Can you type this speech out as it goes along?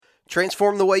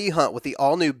Transform the way you hunt with the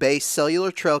all-new base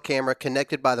cellular trail camera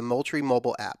connected by the Moultrie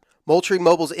mobile app. Moultrie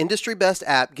Mobile's industry-best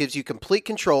app gives you complete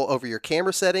control over your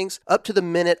camera settings,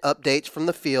 up-to-the-minute updates from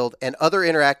the field, and other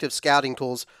interactive scouting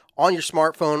tools on your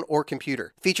smartphone or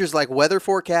computer. Features like weather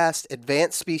forecast,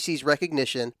 advanced species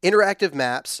recognition, interactive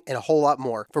maps, and a whole lot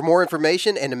more. For more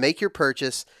information and to make your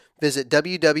purchase, visit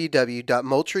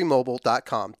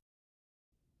www.moultriemobile.com.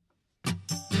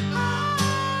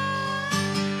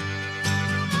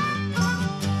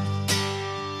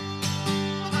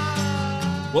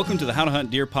 Welcome to the How to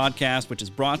Hunt Deer podcast, which is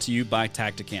brought to you by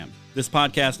Tactacam. This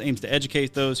podcast aims to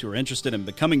educate those who are interested in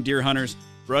becoming deer hunters,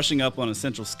 brushing up on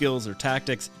essential skills or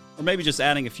tactics, or maybe just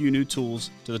adding a few new tools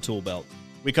to the tool belt.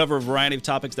 We cover a variety of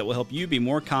topics that will help you be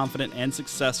more confident and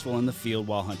successful in the field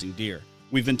while hunting deer.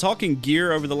 We've been talking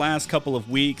gear over the last couple of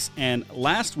weeks, and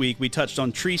last week we touched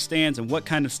on tree stands and what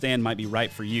kind of stand might be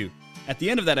right for you. At the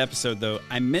end of that episode, though,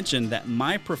 I mentioned that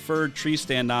my preferred tree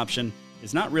stand option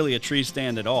is not really a tree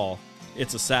stand at all.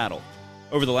 It's a saddle.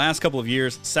 Over the last couple of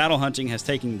years, saddle hunting has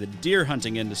taken the deer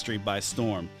hunting industry by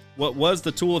storm. What was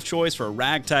the tool of choice for a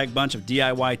ragtag bunch of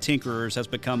DIY tinkerers has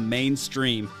become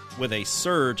mainstream with a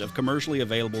surge of commercially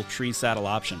available tree saddle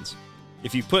options.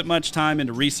 If you've put much time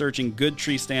into researching good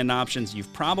tree stand options,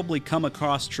 you've probably come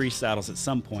across tree saddles at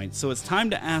some point, so it's time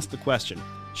to ask the question,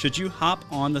 should you hop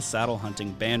on the saddle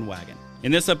hunting bandwagon?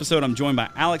 In this episode, I'm joined by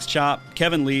Alex Chop,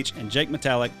 Kevin Leach, and Jake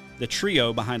Metallic, the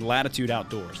trio behind Latitude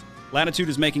Outdoors. Latitude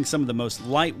is making some of the most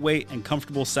lightweight and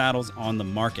comfortable saddles on the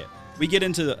market. We get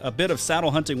into a bit of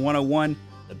saddle hunting 101,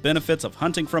 the benefits of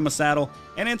hunting from a saddle,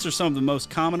 and answer some of the most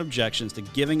common objections to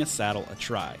giving a saddle a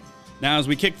try. Now, as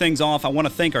we kick things off, I want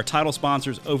to thank our title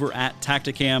sponsors over at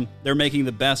Tactacam. They're making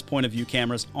the best point of view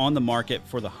cameras on the market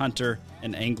for the hunter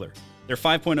and angler. Their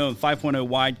 5.0 and 5.0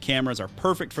 wide cameras are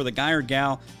perfect for the guy or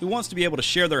gal who wants to be able to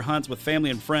share their hunts with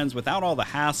family and friends without all the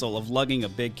hassle of lugging a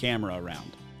big camera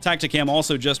around. Tactacam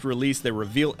also just released their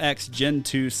Reveal X Gen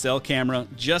 2 cell camera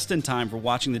just in time for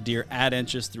watching the deer add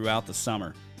inches throughout the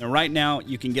summer. And right now,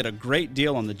 you can get a great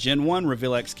deal on the Gen 1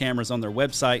 Reveal X cameras on their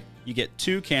website. You get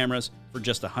 2 cameras for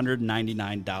just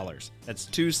 $199. That's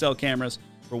 2 cell cameras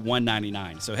for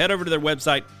 $199. So head over to their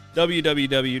website,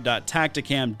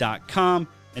 www.tactacam.com,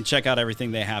 and check out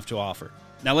everything they have to offer.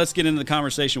 Now let's get into the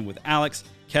conversation with Alex,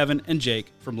 Kevin, and Jake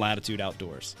from Latitude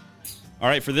Outdoors. All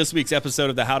right, for this week's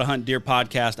episode of the How to Hunt Deer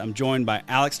podcast, I'm joined by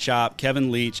Alex Chop,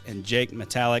 Kevin Leach, and Jake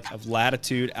Metallic of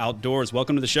Latitude Outdoors.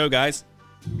 Welcome to the show, guys.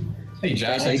 Hey,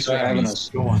 Josh. Thanks for having us.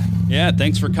 Yeah,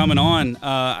 thanks for coming on.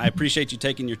 I appreciate you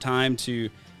taking your time to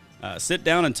sit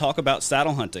down and talk about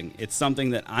saddle hunting. It's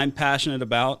something that I'm passionate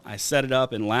about. I set it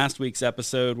up in last week's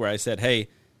episode where I said, hey,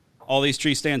 all these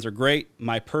tree stands are great.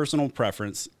 My personal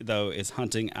preference, though, is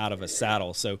hunting out of a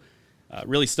saddle. So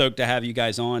really stoked to have you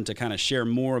guys on to kind of share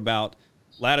more about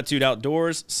Latitude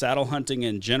Outdoors, saddle hunting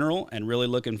in general, and really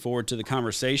looking forward to the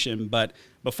conversation. But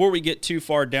before we get too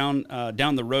far down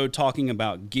the road talking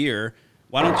about gear,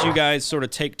 why don't you guys sort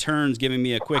of take turns giving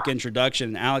me a quick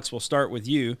introduction? Alex, we'll start with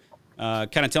you.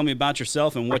 Kind of tell me about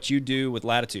yourself and what you do with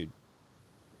Latitude.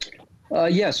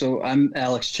 So I'm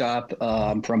Alex Chop.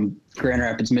 I'm from Grand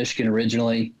Rapids, Michigan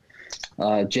originally.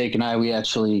 Jake and I, we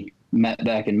actually met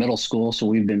back in middle school, so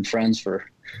we've been friends for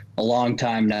a long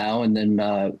time now. And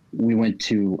then we went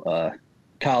to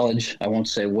college. I won't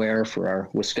say where for our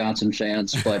Wisconsin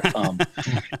fans, but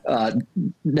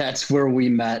that's where we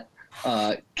met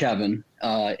Kevin.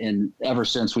 And ever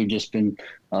since, we've just been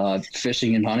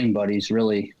fishing and hunting buddies,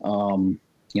 really.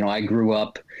 I grew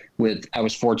up I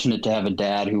was fortunate to have a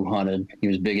dad who hunted. He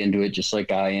was big into it, just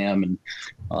like I am. And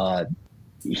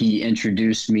he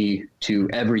introduced me to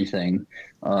everything.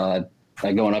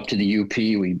 Going up to the UP,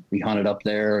 we hunted up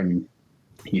there, and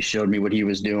he showed me what he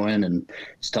was doing, and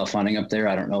it's tough hunting up there.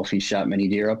 I don't know if he shot many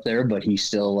deer up there, but he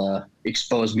still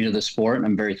exposed me to the sport, and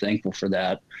I'm very thankful for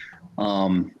that.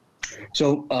 For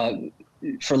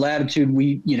Latitude,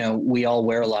 we all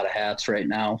wear a lot of hats right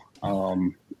now,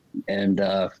 and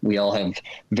we all have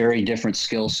very different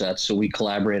skill sets, so we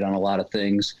collaborate on a lot of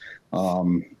things.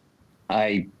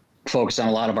 I focus on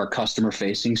a lot of our customer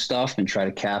facing stuff and try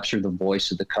to capture the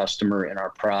voice of the customer in our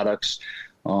products.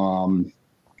 And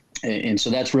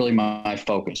so that's really my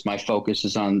focus. My focus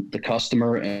is on the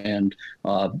customer and,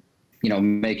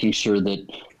 making sure that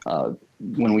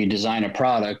when we design a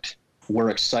product, we're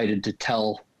excited to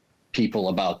tell people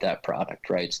about that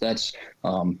product, right? So that's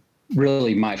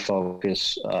really my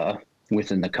focus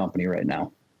within the company right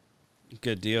now.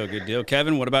 Good deal.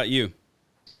 Kevin, what about you?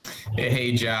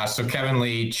 Hey, Josh. So Kevin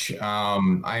Leach.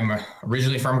 I'm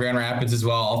originally from Grand Rapids as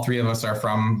well. All 3 of us are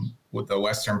from the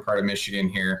western part of Michigan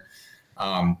here.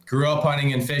 Grew up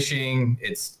hunting and fishing.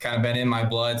 It's kind of been in my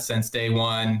blood since day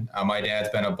one. My dad's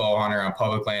been a bow hunter on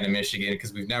public land in Michigan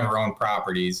because we've never owned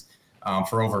properties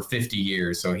for over 50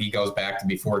 years. So he goes back to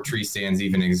before tree stands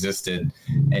even existed.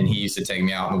 And he used to take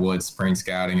me out in the woods, spring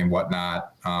scouting and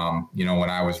whatnot, when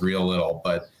I was real little.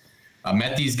 But I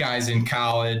met these guys in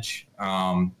college.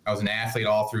 I was an athlete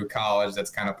all through college.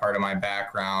 That's kind of part of my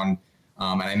background.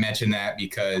 And I mentioned that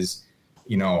because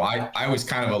I was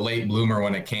kind of a late bloomer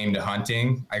when it came to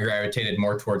hunting. I gravitated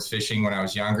more towards fishing when I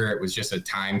was younger. It was just a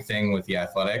time thing with the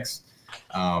athletics.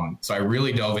 So I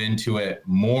really dove into it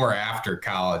more after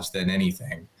college than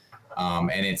anything.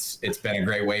 And it's been a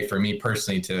great way for me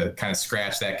personally to kind of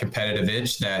scratch that competitive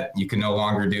itch that you can no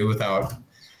longer do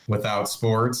without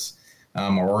sports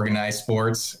or organized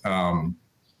sports.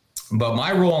 But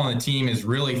my role on the team is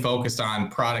really focused on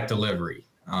product delivery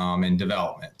and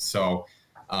development. So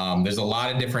there's a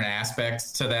lot of different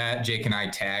aspects to that. Jake and I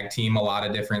tag team a lot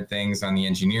of different things on the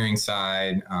engineering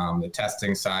side, the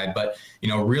testing side, but,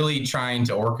 really trying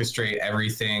to orchestrate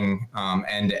everything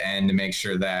end to end to make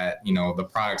sure that, the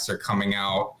products are coming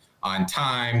out on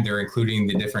time. They're including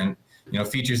the different,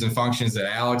 features and functions that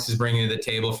Alex is bringing to the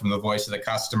table from the voice of the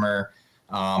customer,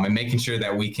 and making sure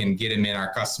that we can get them in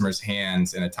our customers'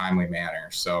 hands in a timely manner.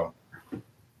 So.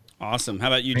 Awesome. How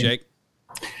about you, Jake?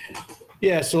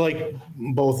 Yeah, so like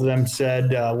both of them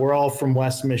said, we're all from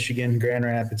West Michigan, Grand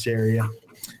Rapids area.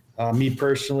 Me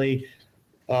personally,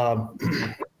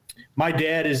 my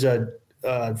dad is a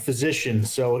physician,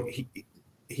 so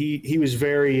he was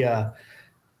very.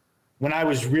 When I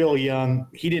was real young,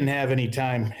 he didn't have any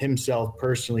time himself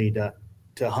personally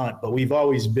to hunt, but we've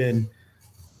always been,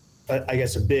 I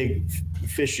guess, a big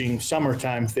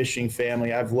summertime fishing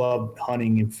family. I've loved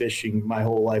hunting and fishing my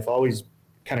whole life. Always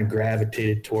kind of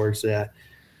gravitated towards that.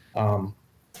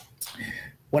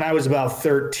 When I was about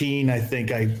 13, I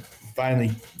think I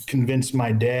finally convinced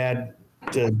my dad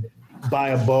to buy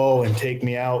a bow and take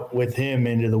me out with him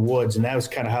into the woods. And that was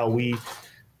kind of how we,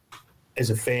 as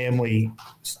a family,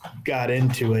 got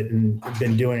into it and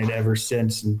been doing it ever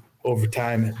since. And over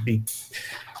time,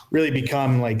 really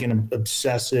become like an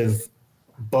obsessive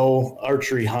bow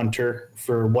archery hunter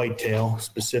for whitetail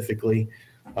specifically.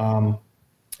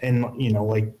 And,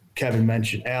 like Kevin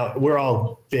mentioned, we're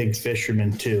all big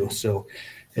fishermen too. So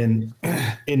in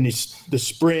the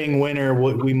spring, winter,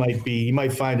 you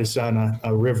might find us on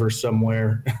a river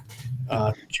somewhere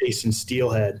chasing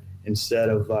steelhead instead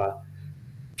of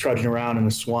trudging around in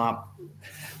a swamp.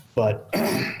 But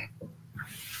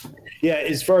yeah,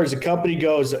 as far as the company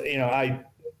goes, I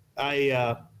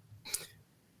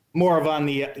more of on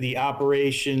the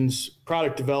operations,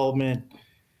 product development.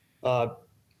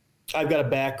 I've got a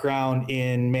background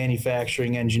in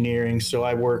manufacturing engineering, so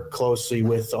I work closely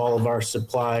with all of our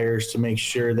suppliers to make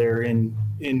sure they're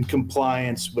in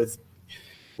compliance with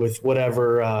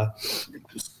whatever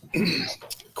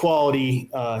quality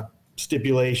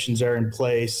stipulations are in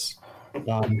place,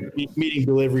 meeting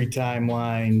delivery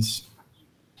timelines.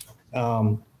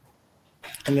 And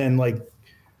then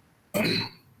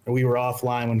we were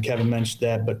offline when Kevin mentioned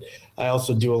that, but I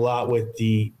also do a lot with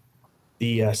the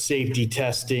safety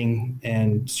testing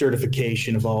and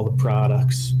certification of all the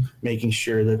products, making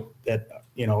sure that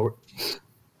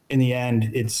in the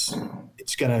end, it's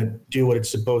going to do what it's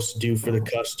supposed to do for the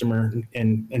customer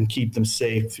and keep them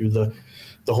safe through the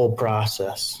whole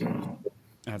process.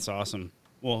 That's awesome.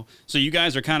 Well, so you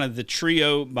guys are kind of the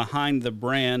trio behind the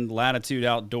brand Latitude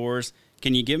Outdoors.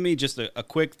 Can you give me just a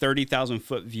quick 30,000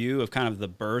 foot view of kind of the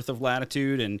birth of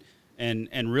Latitude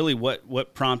and really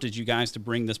what prompted you guys to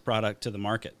bring this product to the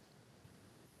market?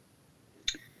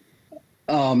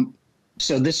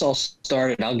 So this all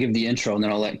started, I'll give the intro and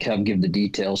then I'll let Kev give the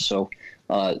details. So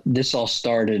this all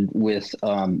started with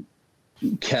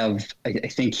Kev, I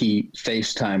think he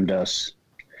FaceTimed us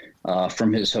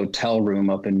from his hotel room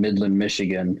up in Midland,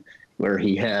 Michigan, where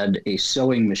he had a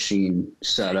sewing machine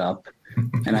set up.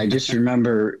 And I just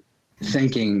remember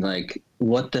thinking,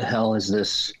 what the hell is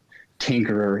this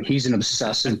tinkerer? He's an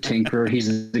obsessive tinkerer.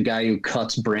 He's the guy who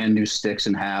cuts brand new sticks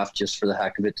in half just for the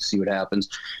heck of it to see what happens.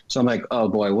 So I'm like, oh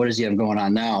boy, what does he have going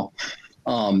on now?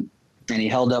 And he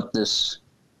held up this,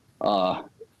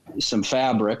 some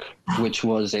fabric, which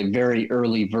was a very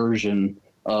early version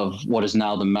of what is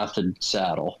now the Method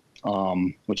saddle,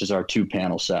 which is our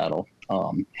 2-panel saddle.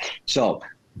 So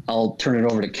I'll turn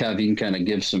it over to Kev. You can kind of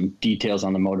give some details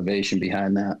on the motivation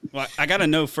behind that. Well, I got to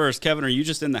know first, Kevin, are you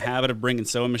just in the habit of bringing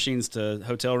sewing machines to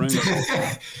hotel rooms?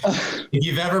 If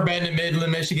you've ever been to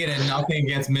Midland, Michigan, and nothing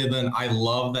against Midland, I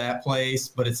love that place,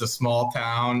 but it's a small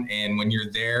town. And when you're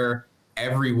there,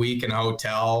 every week in a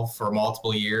hotel for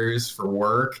multiple years for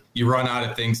work, you run out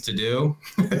of things to do.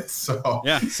 So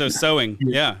sewing.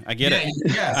 Yeah, I get it.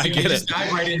 Yeah, so you just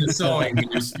dive right into sewing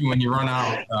when you run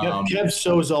out. Kev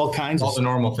sews all kinds of the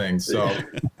normal things. So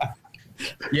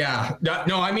yeah,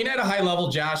 no, I mean, at a high level,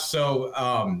 Josh. So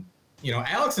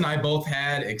Alex and I both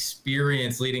had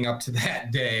experience leading up to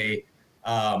that day,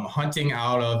 hunting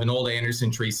out of an old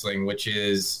Anderson tree sling, which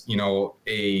is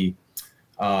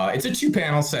it's a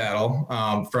 2-panel saddle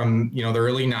from the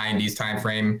early 90s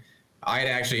timeframe. I had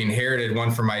actually inherited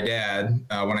one from my dad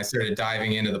when I started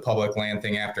diving into the public land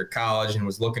thing after college and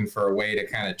was looking for a way to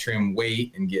kind of trim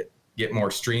weight and get more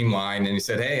streamlined. And he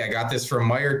said, "Hey, I got this from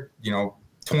Meyer,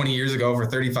 20 years ago for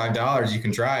 $35. You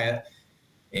can try it."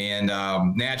 And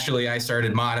naturally, I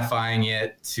started modifying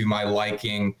it to my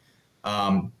liking.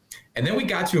 And then we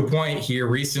got to a point here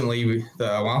recently,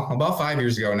 about 5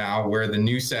 years ago now, where the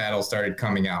new saddle started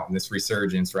coming out in this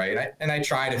resurgence, right? And I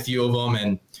tried a few of them,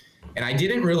 and I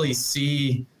didn't really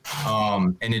see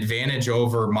an advantage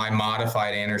over my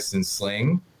modified Anderson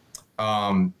sling.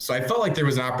 So I felt like there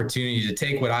was an opportunity to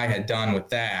take what I had done with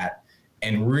that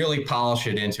and really polish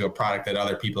it into a product that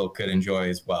other people could enjoy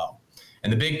as well.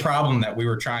 And the big problem that we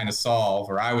were trying to solve,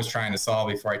 or I was trying to solve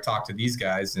before I talked to these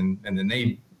guys, and then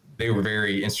they were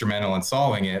very instrumental in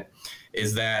solving it,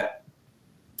 is that,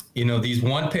 these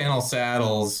 1-panel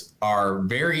saddles are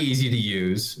very easy to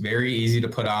use, very easy to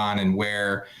put on and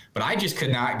wear, but I just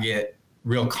could not get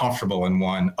real comfortable in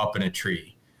one up in a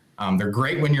tree. They're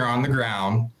great when you're on the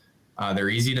ground. They're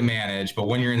easy to manage, but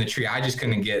when you're in the tree, I just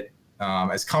couldn't get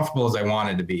as comfortable as I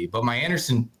wanted to be. But my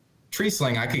Anderson tree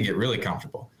sling, I could get really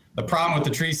comfortable. The problem with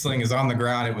the tree sling is on the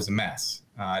ground, it was a mess.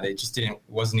 It just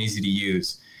wasn't easy to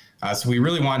use. So we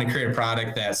really wanted to create a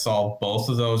product that solved both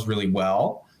of those really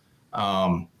well.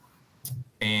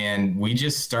 And we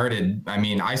just started,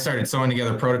 I started sewing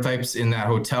together prototypes in that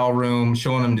hotel room,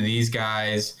 showing them to these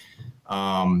guys.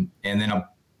 And then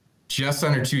just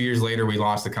under 2 years later, we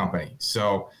launched the company.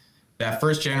 So that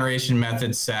first generation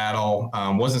method saddle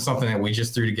wasn't something that we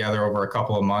just threw together over a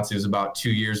couple of months. It was about 2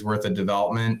 years worth of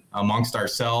development amongst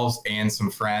ourselves and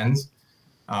some friends.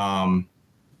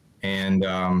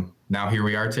 Now here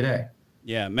we are today.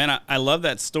 Yeah, man, I love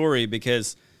that story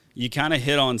because you kind of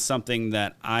hit on something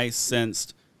that I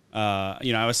sensed.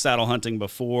 I was saddle hunting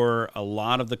before a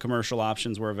lot of the commercial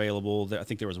options were available. I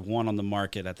think there was one on the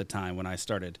market at the time when I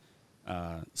started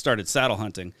saddle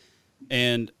hunting.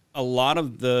 And a lot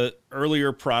of the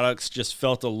earlier products just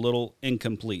felt a little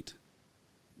incomplete.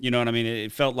 You know what I mean?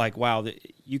 It felt like, wow,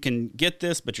 you can get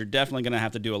this, but you're definitely going to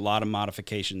have to do a lot of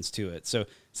modifications to it. So it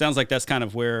sounds like that's kind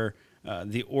of where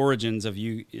the origins of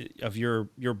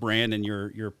your brand and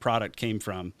your product came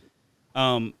from.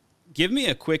 Give me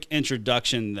a quick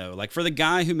introduction though, like for the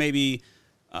guy who maybe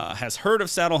has heard of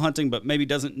saddle hunting but maybe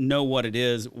doesn't know what it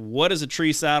is. What is a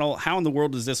tree saddle? How in the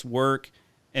world does this work?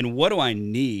 And what do I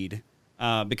need?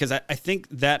 Because I think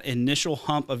that initial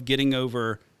hump of getting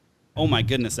over, oh my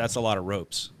goodness, that's a lot of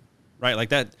ropes, right? Like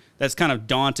that's kind of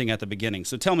daunting at the beginning.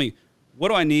 So tell me, what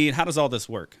do I need? How does all this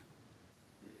work?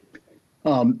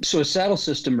 So a saddle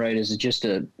system, right, is just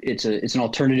it's an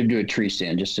alternative to a tree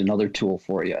stand, just another tool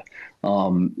for you.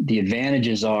 The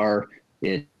advantages are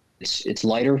it's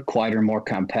lighter, quieter, more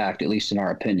compact, at least in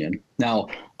our opinion. Now,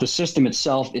 the system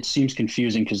itself, it seems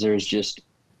confusing because there's just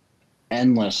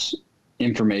endless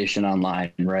information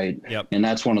online, right? Yep. And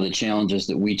that's one of the challenges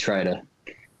that we try to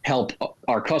help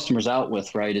our customers out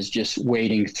with, right, is just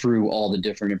wading through all the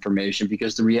different information,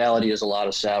 because the reality is a lot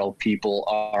of saddle people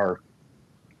are,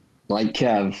 like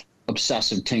Kev,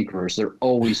 obsessive tinkerers. They're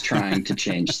always trying to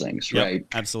change things, Yep, right?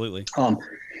 Absolutely.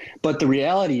 But the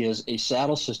reality is a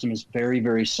saddle system is very,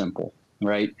 very simple,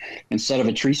 right? Instead of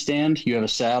a tree stand, you have a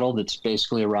saddle that's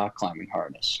basically a rock climbing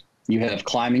harness. You have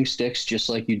climbing sticks, just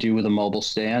like you do with a mobile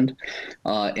stand.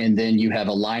 And then you have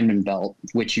a lineman belt,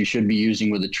 which you should be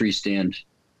using with a tree stand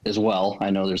as well.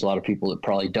 I know there's a lot of people that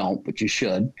probably don't, but you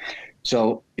should.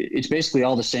 So it's basically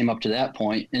all the same up to that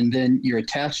point. And then you're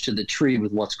attached to the tree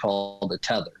with what's called a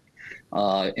tether.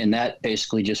 And that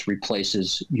basically just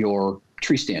replaces your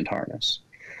tree stand harness.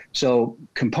 So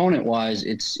component wise,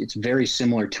 it's very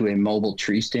similar to a mobile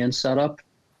tree stand setup.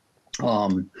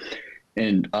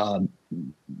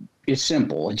 It's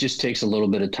simple. It just takes a little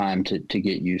bit of time to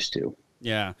get used to.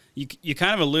 Yeah. You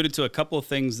kind of alluded to a couple of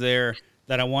things there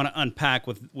that I want to unpack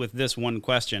with this one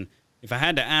question. If I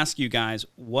had to ask you guys,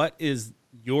 what is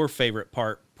your favorite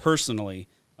part personally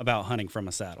about hunting from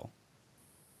a saddle?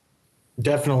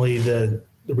 Definitely the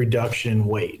reduction in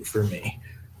weight for me.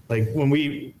 Like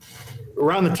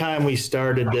around the time we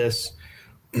started this,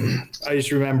 I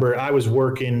just remember I was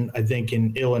working, I think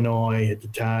in Illinois at the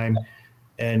time,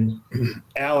 And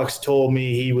Alex told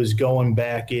me he was going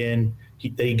back in.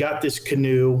 He got this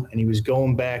canoe and he was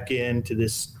going back into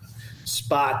this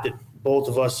spot that both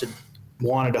of us had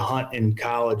wanted to hunt in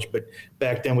college. But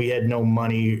back then we had no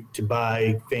money to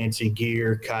buy fancy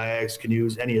gear, kayaks,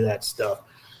 canoes, any of that stuff.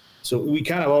 So we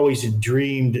kind of always had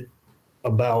dreamed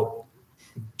about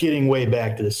getting way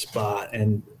back to the spot.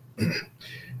 And,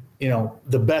 you know,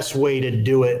 the best way to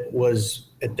do it was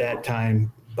at that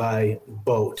time by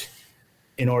boat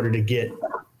in order to get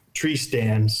tree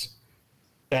stands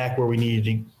back where we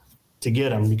needed to get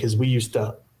them, because we used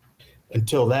to,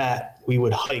 until that, we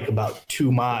would hike about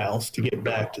 2 miles to get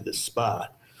back to this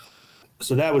spot.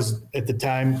 So that was, at the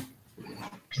time,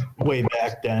 way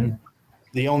back then,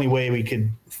 the only way we could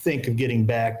think of getting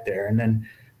back there. And then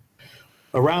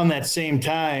around that same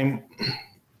time,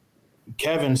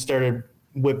 Kevin started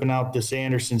whipping out this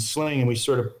Anderson sling, and we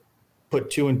sort of put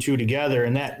 2 and 2 together,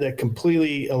 and that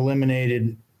completely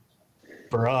eliminated,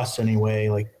 for us anyway,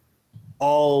 like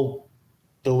all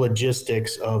the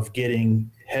logistics of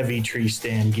getting heavy tree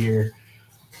stand gear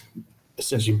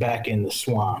essentially back in the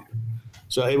swamp.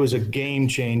 So it was a game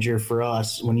changer for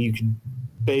us when you could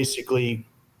basically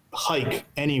hike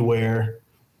anywhere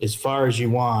as far as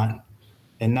you want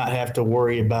and not have to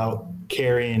worry about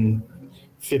carrying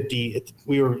 50,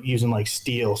 we were using like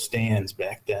steel stands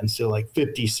back then. So like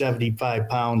 50, 75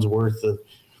 pounds worth of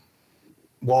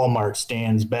Walmart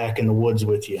stands back in the woods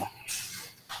with you.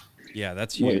 Yeah,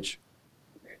 that's huge.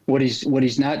 What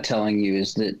he's not telling you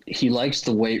is that he likes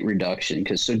the weight reduction,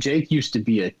 because so Jake used to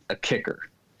be a kicker,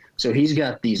 so he's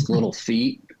got these little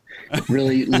feet,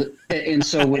 really, and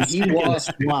so when he walks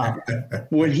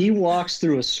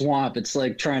through a swamp, it's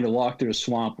like trying to walk through a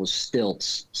swamp with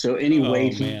stilts. So any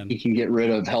weight he can get rid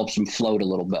of helps him float a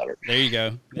little better. There you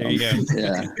go.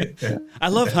 Yeah. I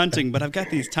love hunting, but I've got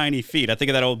these tiny feet. I think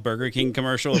of that old Burger King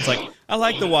commercial. It's like, I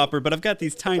like the Whopper, but I've got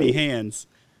these tiny hands.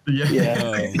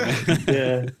 Yeah.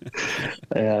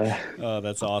 Oh,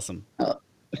 that's awesome.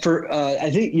 I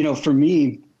think, for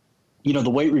me, the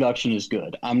weight reduction is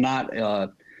good. I'm not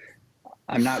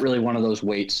really one of those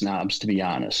weight snobs, to be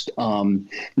honest.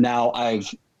 Now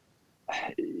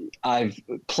I've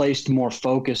placed more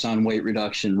focus on weight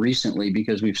reduction recently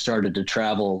because we've started to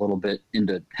travel a little bit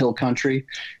into hill country,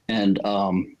 and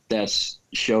that's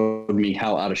showed me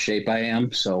how out of shape I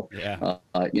am. So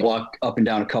walk up and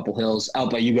down a couple hills out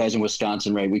by you guys in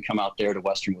Wisconsin, right? We come out there to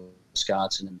Western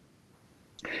Wisconsin, and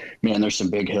man, there's some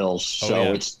big hills.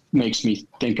 It makes me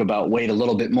think about weight a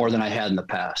little bit more than I had in the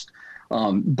past.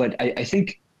 But I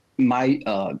think my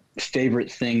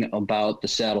favorite thing about the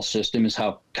saddle system is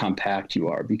how compact you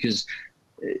are, because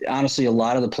honestly, a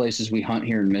lot of the places we hunt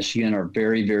here in Michigan are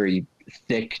very, very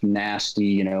thick,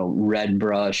 nasty, red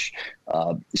brush,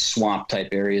 swamp type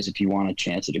areas if you want a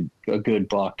chance at a good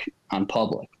buck on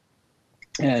public.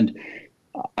 And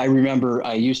I remember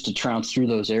I used to trounce through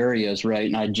those areas, right,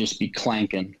 and I'd just be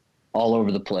clanking all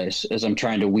over the place as I'm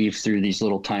trying to weave through these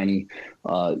little tiny,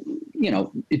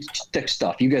 it's thick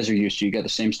stuff. You guys are used to, you got the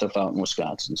same stuff out in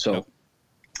Wisconsin. So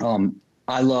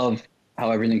I love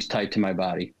how everything's tight to my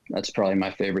body. That's probably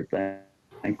my favorite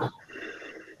thing.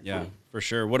 Yeah, for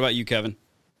sure. What about you, Kevin?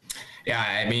 Yeah,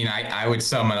 I mean, I would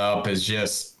sum it up as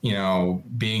just,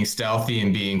 being stealthy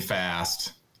and being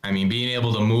fast. I mean, being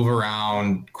able to move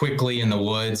around quickly in the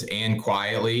woods and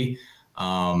quietly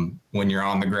when you're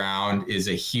on the ground is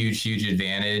a huge, huge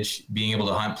advantage. Being able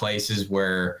to hunt places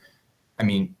where,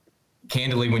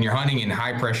 candidly, when you're hunting in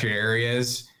high pressure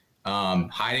areas,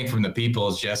 hiding from the people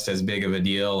is just as big of a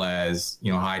deal as,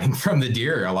 hiding from the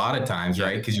deer a lot of times,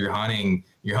 right? Because you're hunting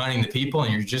the people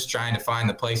and you're just trying to find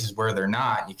the places where they're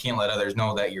not. You can't let others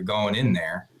know that you're going in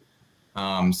there.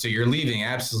 So you're leaving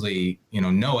absolutely,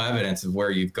 no evidence of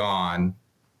where you've gone.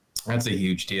 That's a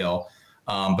huge deal.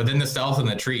 But then the stealth in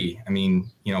the tree,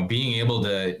 being able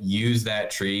to use that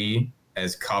tree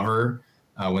as cover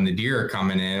when the deer are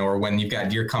coming in, or when you've got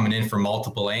deer coming in from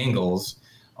multiple angles,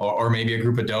 or maybe a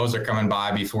group of does are coming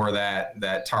by before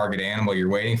that target animal you're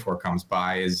waiting for comes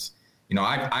by, is,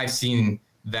 I've seen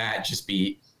that just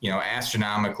be,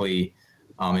 astronomically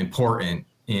important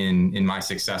in my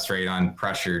success rate on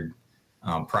pressured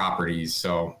properties.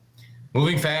 So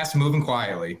moving fast, moving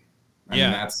quietly.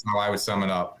 That's how I would sum it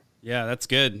up. Yeah, that's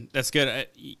good. That's good.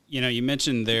 You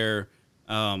mentioned there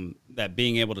that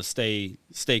being able to stay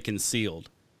concealed,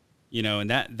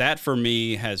 and that for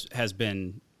me has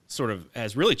been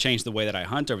has really changed the way that I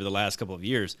hunt over the last couple of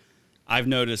years. I've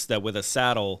noticed that with a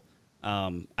saddle,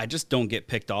 I just don't get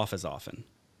picked off as often.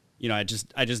 I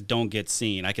just don't get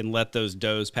seen. I can let those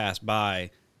does pass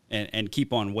by and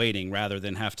keep on waiting rather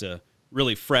than have to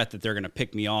really fret that they're going to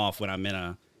pick me off when I'm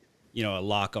in you know, a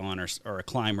lock on or a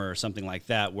climber or something like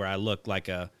that, where I look like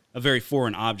a very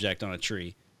foreign object on a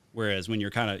tree. Whereas when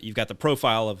you're you've got the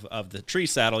profile of the tree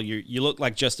saddle, you look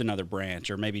like just another branch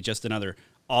or maybe just another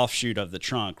offshoot of the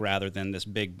trunk rather than this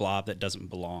big blob that doesn't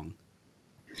belong.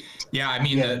 Yeah, I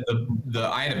mean,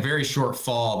 I had a very short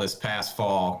fall this past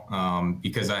fall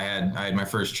because I had my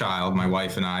first child, my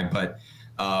wife and I, but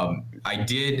I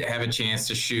did have a chance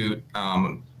to shoot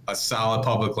a solid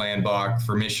public land buck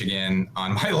for Michigan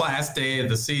on my last day of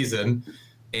the season,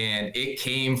 and it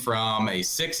came from a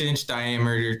 6-inch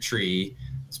diameter tree.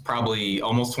 It's probably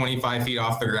almost 25 feet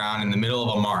off the ground in the middle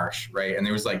of a marsh, right? And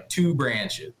there was like 2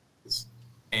 branches,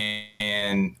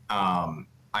 and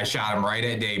I shot him right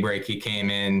at daybreak. He came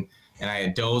in, and I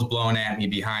had does blowing at me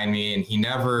behind me, and he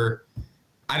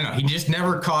just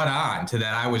never caught on to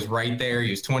that I was right there. He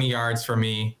was 20 yards from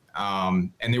me,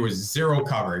 and there was zero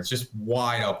cover. It's just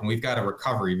wide open. We've got a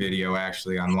recovery video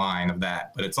actually online of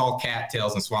that, but it's all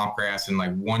cattails and swamp grass and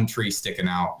like one tree sticking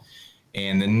out.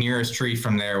 And the nearest tree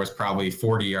from there was probably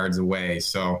 40 yards away.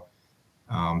 So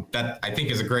that I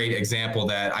think is a great example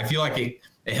that I feel like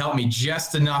it helped me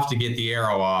just enough to get the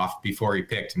arrow off before he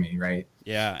picked me, right?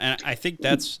 Yeah, and I think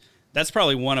that's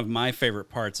probably one of my favorite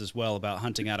parts as well about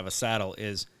hunting out of a saddle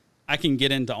is I can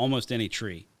get into almost any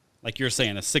tree. Like you're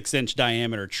saying, a 6-inch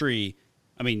diameter tree.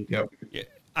 I mean, yep.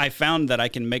 I found that I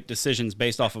can make decisions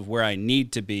based off of where I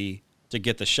need to be to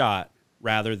get the shot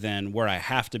rather than where I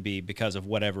have to be because of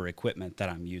whatever equipment that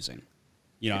I'm using.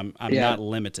 You know, I'm not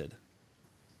limited.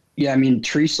 Yeah, I mean,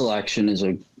 tree selection is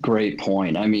a great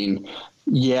point. I mean,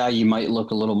 yeah, you might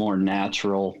look a little more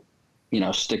natural, you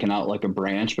know, sticking out like a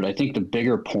branch, but I think the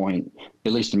bigger point,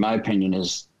 at least in my opinion,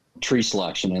 is tree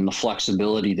selection and the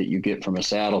flexibility that you get from a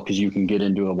saddle because you can get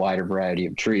into a wider variety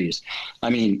of trees.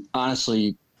 I mean,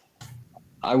 honestly,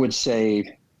 I would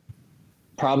say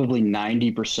probably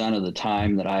 90% of the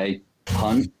time that I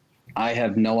hunt, I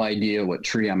have no idea what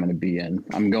tree I'm going to be in.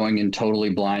 I'm going in totally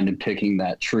blind and picking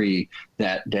that tree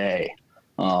that day.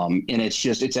 And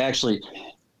it's actually,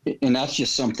 and that's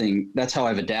just something, that's how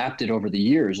I've adapted over the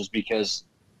years, is because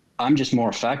I'm just more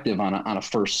effective on a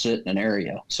first sit in an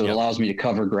area. So It allows me to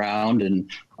cover ground. And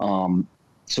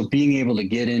so being able to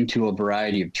get into a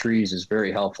variety of trees is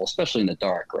very helpful, especially in the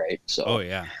dark, right? So, oh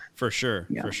yeah, for sure.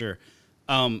 For sure.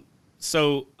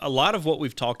 So a lot of what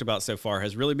we've talked about so far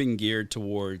has really been geared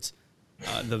towards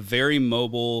the very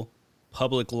mobile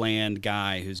public land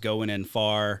guy who's going in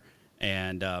far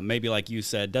and maybe, like you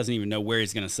said, doesn't even know where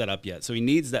he's going to set up yet. So he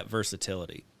needs that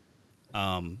versatility.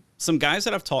 Some guys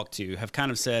that I've talked to have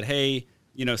kind of said, hey,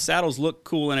 you know, saddles look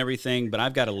cool and everything, but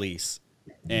I've got a lease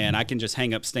and I can just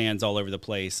hang up stands all over the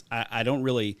place. I don't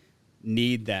really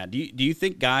need that. Do you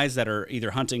think guys that are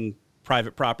either hunting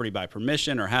private property by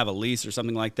permission or have a lease or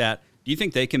something like that, do you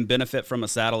think they can benefit from a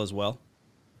saddle as well?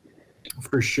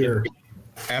 For sure.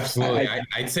 Absolutely.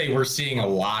 I'd say we're seeing a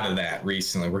lot of that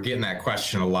recently. We're getting that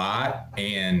question a lot,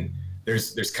 and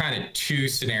there's kind of 2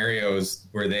 scenarios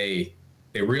where they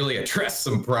really address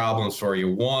some problems for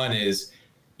you. One is,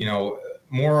 you know,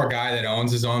 more a guy that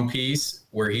owns his own piece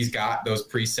where he's got those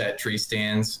preset tree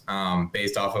stands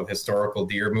based off of historical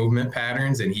deer movement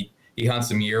patterns, and he hunts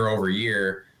them year over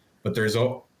year. But there's,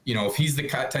 you know, if he's the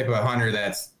type of hunter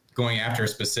that's going after a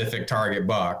specific target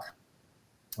buck,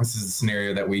 this is a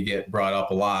scenario that we get brought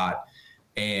up a lot.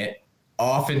 And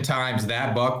oftentimes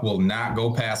that buck will not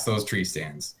go past those tree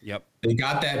stands. Yep. They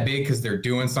got that big because they're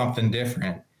doing something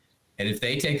different. And if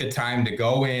they take the time to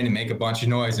go in and make a bunch of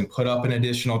noise and put up an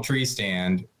additional tree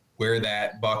stand where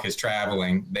that buck is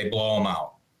traveling, they blow them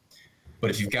out. But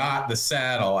if you've got the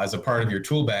saddle as a part of your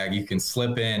tool bag, you can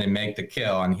slip in and make the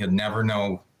kill, and he'll never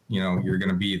know, you know, you're going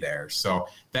to be there. So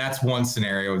that's one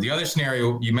scenario. The other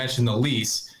scenario, you mentioned the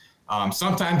lease.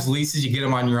 Sometimes leases, you get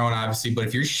them on your own, obviously, but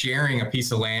if you're sharing a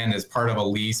piece of land as part of a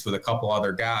lease with a couple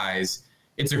other guys,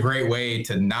 it's a great way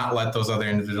to not let those other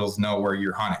individuals know where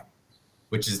you're hunting,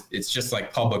 it's just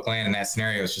like public land in that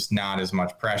scenario. It's just not as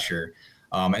much pressure.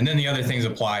 And then the other things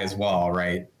apply as well,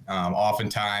 right?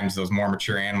 Oftentimes those more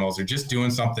mature animals are just doing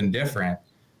something different.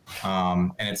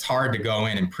 And it's hard to go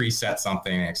in and preset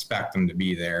something and expect them to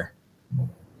be there.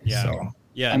 Yeah. So,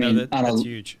 yeah, that's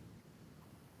huge.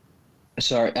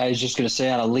 Sorry, I was just going to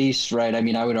say on a lease, right? I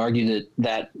mean, I would argue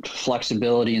that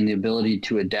flexibility and the ability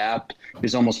to adapt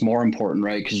is almost more important,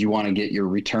 right? Because you want to get your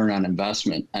return on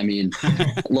investment. I mean,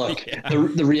 look,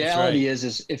 the reality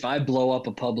is if I blow up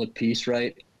a public piece,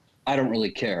 right, I don't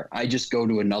really care. I just go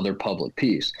to another public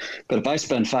piece. But if I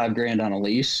spend $5,000 on a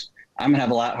lease, I'm going to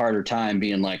have a lot harder time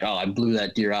being like, oh, I blew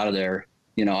that deer out of there.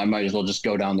 You know, I might as well just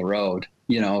go down the road.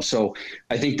 You know, so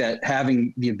I think that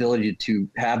having the ability to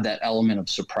have that element of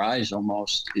surprise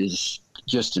almost is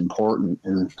just important.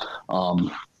 And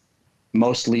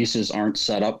most leases aren't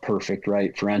set up perfect,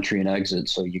 right, for entry and exit.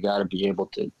 So you got to be able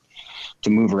to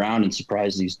move around and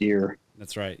surprise these deer.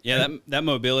 That's right. Yeah, that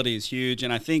mobility is huge.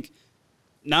 And I think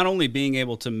not only being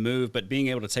able to move, but being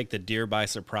able to take the deer by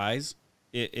surprise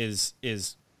is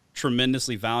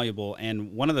tremendously valuable.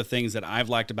 And one of the things that I've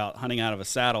liked about hunting out of a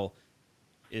saddle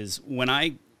is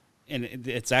and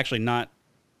it's actually not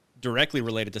directly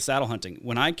related to saddle hunting.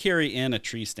 When I carry in a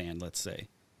tree stand, let's say,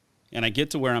 and I get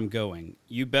to where I'm going,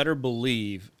 you better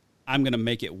believe I'm going to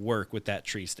make it work with that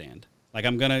tree stand. Like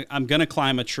I'm going to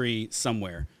climb a tree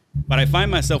somewhere. But I find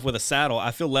myself with a saddle,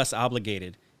 I feel less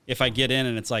obligated if I get in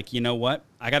and it's like, you know what?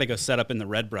 I got to go set up in the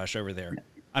red brush over there.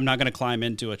 I'm not going to climb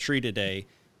into a tree today.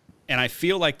 And I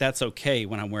feel like that's okay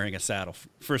when I'm wearing a saddle.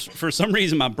 For some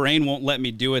reason, my brain won't let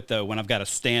me do it, though, when I've got a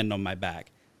stand on my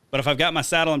back. But if I've got my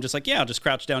saddle, I'm just like, yeah, I'll just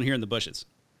crouch down here in the bushes,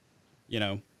 you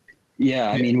know? Yeah,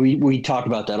 I mean, we talk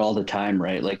about that all the time,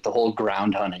 right? Like the whole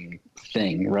ground hunting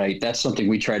thing, right? That's something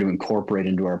we try to incorporate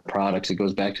into our products. It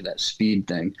goes back to that speed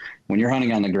thing. When you're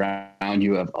hunting on the ground,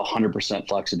 you have 100%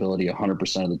 flexibility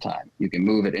 100% of the time. You can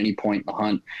move at any point in the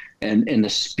hunt, and the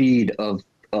speed of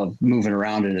moving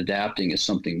around and adapting is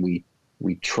something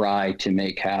we try to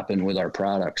make happen with our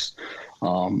products.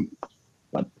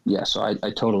 But yeah, so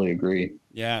I totally agree.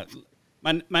 Yeah,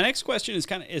 my next question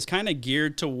is kind of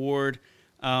geared toward,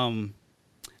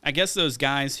 I guess, those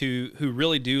guys who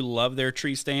really do love their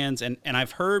tree stands, and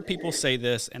I've heard people say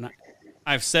this, and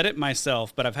I've said it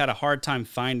myself, but I've had a hard time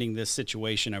finding this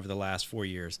situation over the last 4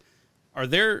 years. Are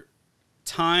there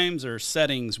times or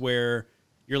settings where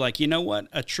you're like, you know what,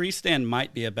 a tree stand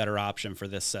might be a better option for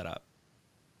this setup?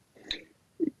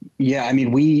 Yeah, I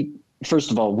mean,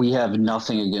 first of all, we have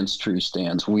nothing against tree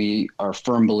stands. We are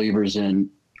firm believers in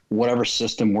whatever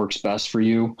system works best for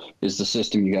you is the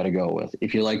system you got to go with.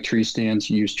 If you like tree stands,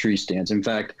 use tree stands. In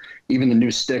fact, even the new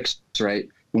sticks, right?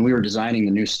 When we were designing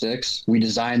the new sticks, we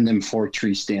designed them for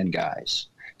tree stand guys.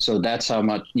 So that's how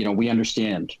much, we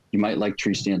understand you might like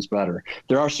tree stands better.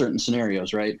 There are certain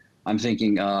scenarios, right? I'm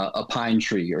thinking a pine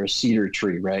tree or a cedar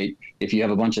tree, right? If you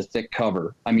have a bunch of thick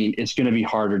cover, I mean, it's going to be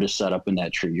harder to set up in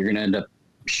that tree. You're going to end up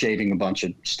shaving a bunch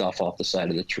of stuff off the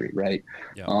side of the tree, right?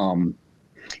 Yeah.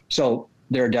 So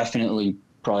there are definitely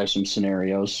probably some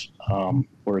scenarios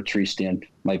where a tree stand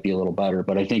might be a little better.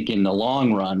 But I think in the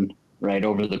long run, right,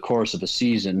 over the course of a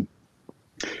season,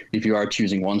 if you are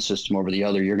choosing one system over the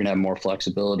other, you're going to have more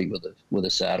flexibility with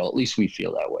a saddle. At least we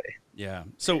feel that way. Yeah.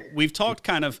 So we've talked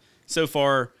kind of so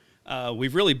far.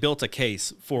 We've really built a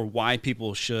case for why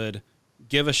people should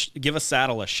give a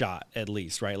saddle a shot, at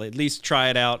least, right? At least try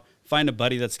it out. Find a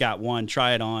buddy that's got one,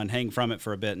 try it on, hang from it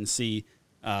for a bit, and see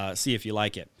if you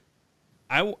like it.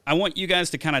 I want you guys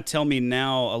to kind of tell me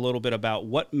now a little bit about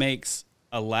what makes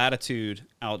a Latitude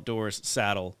Outdoors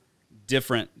saddle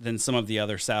different than some of the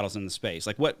other saddles in the space.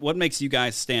 Like what makes you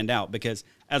guys stand out? Because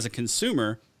as a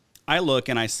consumer, I look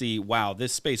and I see, wow,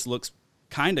 this space looks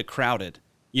kind of crowded.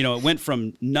 It went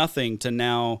from nothing to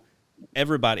now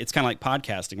everybody. It's kind of like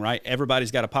podcasting, right?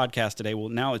 Everybody's got a podcast today. Well,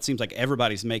 now it seems like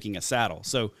everybody's making a saddle.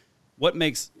 So what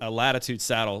makes a Latitude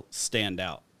saddle stand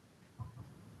out?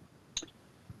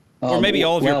 Or maybe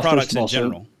all of your products in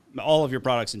general. All of your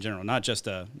products in general, not just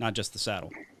the saddle.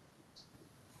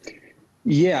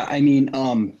 Yeah, I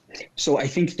mean, so I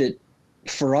think that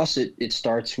for us, it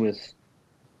starts with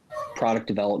product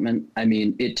development. I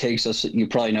mean, it takes us, you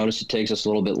probably noticed, it takes us a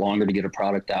little bit longer to get a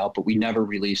product out, but we never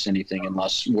release anything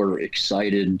unless we're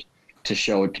excited to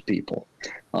show it to people.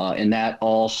 And that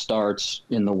all starts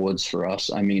in the woods for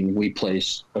us. I mean, we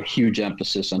place a huge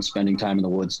emphasis on spending time in the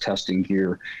woods testing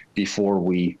gear before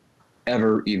we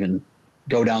ever even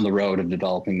go down the road of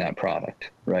developing that product,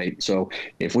 right? So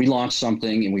if we launch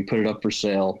something and we put it up for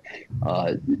sale,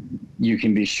 you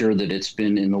can be sure that it's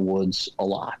been in the woods a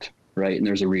lot, right? And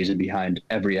there's a reason behind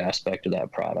every aspect of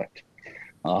that product.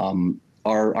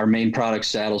 Our main product,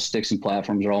 saddles, sticks, and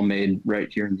platforms, are all made right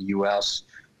here in the U.S.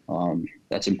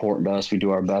 That's important to us. We do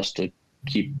our best to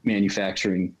keep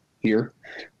manufacturing here.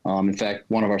 In fact,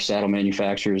 one of our saddle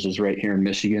manufacturers is right here in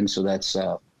Michigan, so that's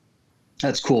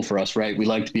cool for us, right? We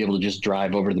like to be able to just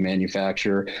drive over to the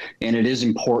manufacturer. And it is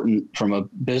important from a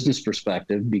business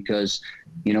perspective because,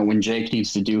 when Jake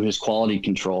needs to do his quality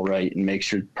control, right, and make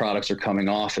sure products are coming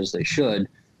off as they should,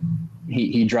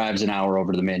 he drives an hour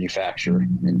over to the manufacturer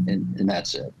and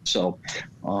that's it. So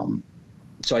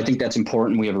I think that's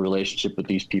important. We have a relationship with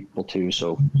these people too,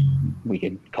 so we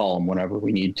can call them whenever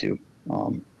we need to.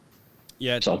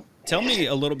 Tell me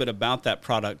a little bit about that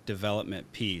product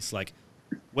development piece. Like,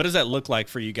 what does that look like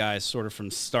for you guys sort of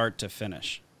from start to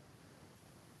finish?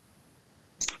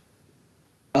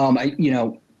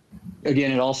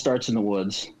 Again, it all starts in the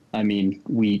woods. I mean,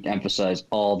 we emphasize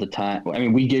all the time. I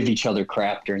mean, we give each other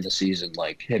crap during the season.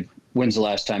 Like, hey, when's the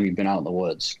last time you've been out in the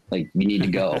woods? Like, you need to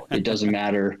go. It doesn't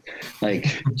matter.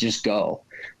 Like, just go.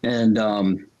 And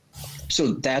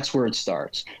so that's where it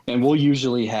starts. And we'll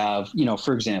usually have,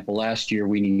 for example, last year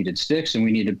we needed sticks and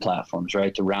we needed platforms,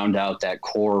 right, to round out that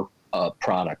core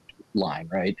product line,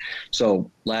 right? So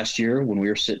last year when we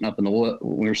were sitting up in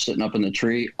the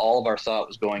tree, all of our thought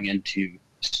was going into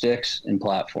sticks and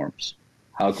platforms.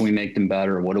 How can we make them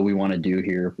better? What do we want to do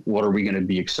here? What are we going to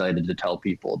be excited to tell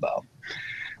people about?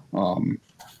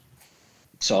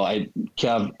 So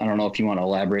Kev, I don't know if you want to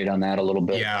elaborate on that a little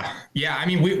bit. Yeah. I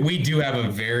mean, we do have a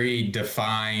very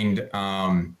defined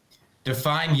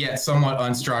yet somewhat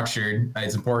unstructured.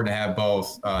 It's important to have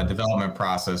both development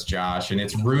process, Josh, and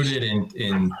it's rooted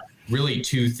in really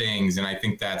two things. And I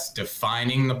think that's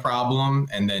defining the problem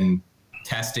and then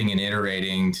testing and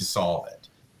iterating to solve it.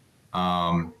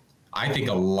 I think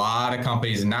a lot of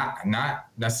companies, not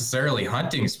necessarily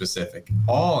hunting specific,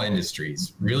 all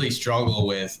industries really struggle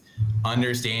with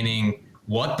understanding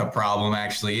what the problem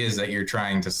actually is that you're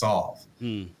trying to solve.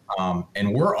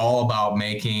 And we're all about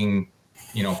making,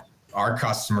 our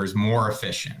customers more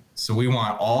efficient. So we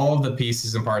want all of the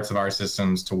pieces and parts of our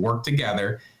systems to work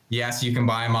together. Yes, you can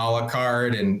buy them a la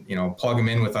carte and, plug them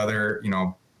in with other,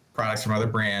 products from other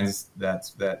brands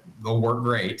that they'll work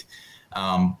great.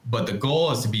 But the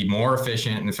goal is to be more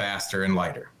efficient and faster and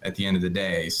lighter at the end of the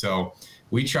day. So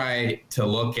we try to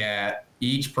look at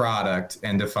each product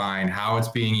and define how it's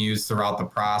being used throughout the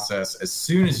process as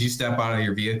soon as you step out of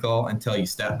your vehicle until you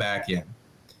step back in.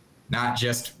 Not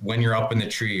just when you're up in the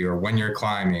tree or when you're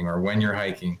climbing or when you're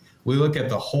hiking. We look at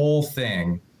the whole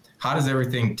thing. How does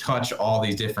everything touch all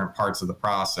these different parts of the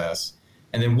process?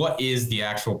 And then what is the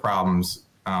actual problems,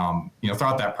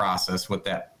 throughout that process with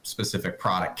that specific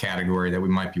product category that we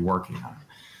might be working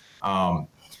on.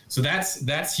 So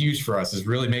that's huge for us, is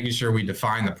really making sure we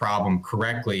define the problem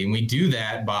correctly. And we do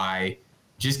that by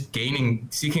just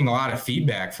seeking a lot of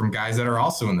feedback from guys that are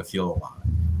also in the field a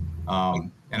lot.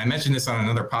 And I mentioned this on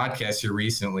another podcast here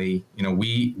recently.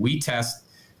 We test,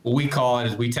 what we call it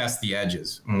is we test the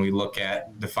edges when we look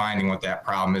at defining what that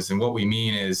problem is. And what we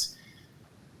mean is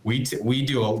we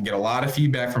get a lot of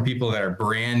feedback from people that are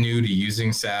brand new to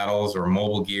using saddles or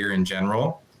mobile gear in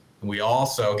general. We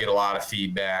also get a lot of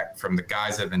feedback from the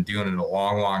guys that have been doing it a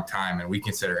long, long time, and we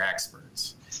consider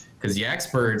experts. Because the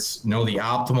experts know the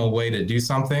optimal way to do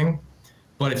something,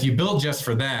 but if you build just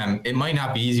for them, it might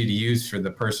not be easy to use for the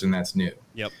person that's new.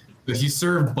 Yep. But if you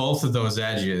serve both of those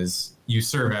edges, you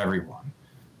serve everyone.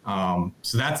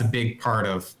 So that's a big part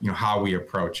of how we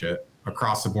approach it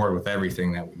across the board with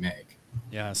everything that we make.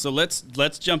 Yeah, so let's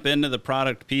jump into the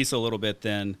product piece a little bit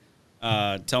then.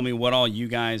 Tell me what all you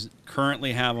guys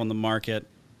currently have on the market,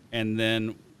 and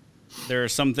then there are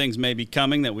some things maybe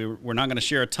coming that we're not going to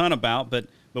share a ton about, but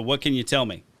what can you tell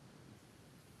me?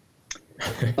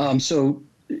 So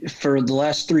for the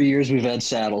last 3 years, we've had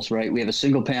saddles, right? We have a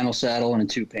single panel saddle and a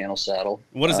 2-panel saddle.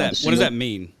 What does that What does that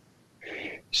mean?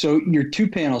 So your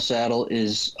 2-panel saddle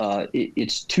is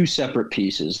it's two separate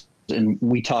pieces. And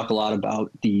we talk a lot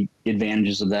about the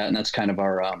advantages of that, and that's kind of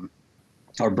our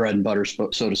bread and butter, so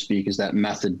to speak, is that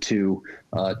method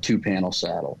 2-panel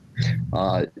saddle.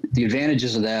 The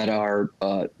advantages of that are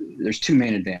there's two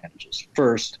main advantages.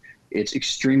 First, it's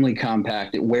extremely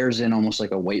compact. It wears in almost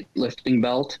like a weightlifting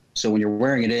belt. So when you're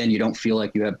wearing it in, you don't feel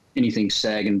like you have anything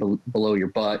sagging below your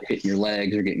butt, hitting your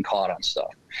legs, or getting caught on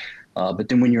stuff. But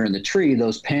then when you're in the tree,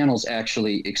 those panels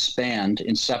actually expand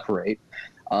and separate.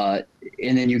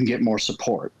 And then you can get more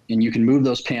support, and you can move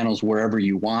those panels wherever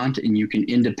you want, and you can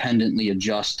independently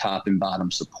adjust top and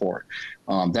bottom support.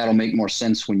 That'll make more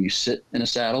sense when you sit in a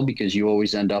saddle, because you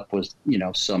always end up with,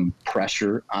 some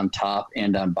pressure on top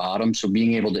and on bottom. So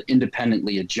being able to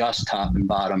independently adjust top and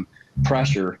bottom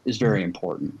pressure is very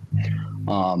important.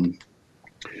 The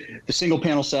single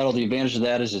panel saddle, the advantage of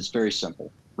that is it's very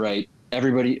simple, right?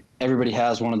 Everybody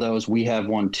has one of those. We have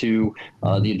one too.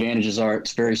 The advantages are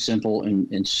it's very simple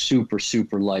and super,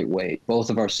 super lightweight. Both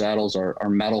of our saddles are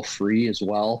metal free as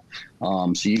well.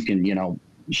 So you can,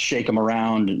 shake them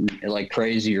around like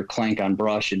crazy or clank on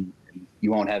brush, and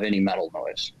you won't have any metal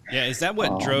noise. Yeah. Is that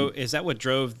what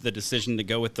drove the decision to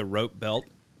go with the rope belt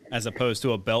as opposed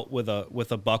to a belt with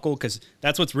a buckle? Because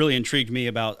that's what's really intrigued me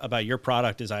about your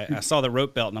product is I saw the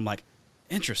rope belt and I'm like,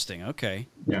 interesting. Okay.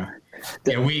 Yeah.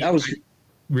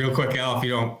 Real quick, Al,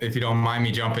 if you don't mind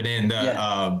me jumping in,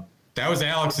 that was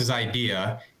Alex's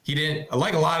idea. He didn't,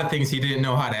 like a lot of things, he didn't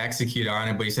know how to execute on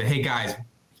it, but he said, "Hey guys,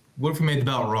 what if we made the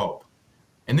belt rope?"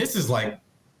 And this is like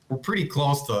we're pretty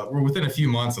close to, we're within a few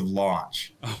months of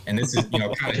launch. And this is,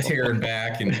 kind of tearing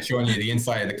back and showing you the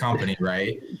inside of the company,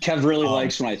 right? Kev really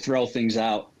likes when I throw things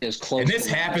out as close. And this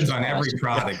happens on every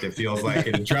product, it feels like.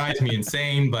 It drives me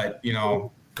insane, but,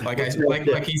 like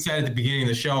he said at the beginning of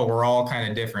the show, we're all kind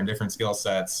of different skill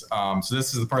sets. So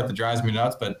this is the part that drives me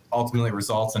nuts, but ultimately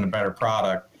results in a better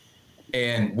product.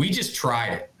 And we just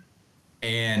tried it,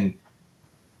 and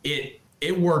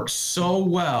it worked so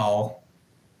well,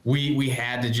 we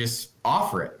had to just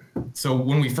offer it. So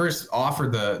when we first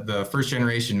offered the first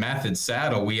generation Method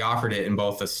saddle, we offered it in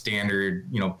both a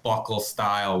standard, buckle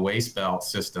style waist belt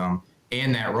system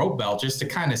and that rope belt, just to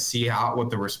kind of see what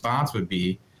the response would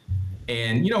be.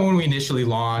 And, when we initially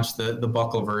launched, the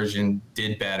buckle version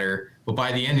did better. But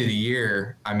by the end of the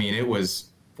year, I mean, it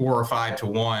was 4 or 5 to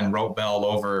 1 rope belt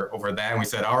over that. And we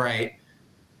said, all right,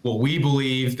 what we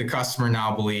believe, the customer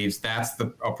now believes, that's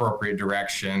the appropriate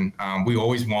direction. We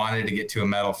always wanted to get to a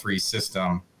metal-free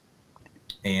system.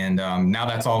 And now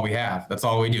that's all we have. That's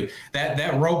all we do.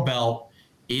 That rope belt,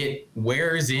 it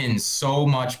wears in so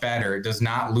much better. It does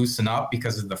not loosen up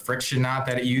because of the friction knot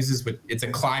that it uses, but it's a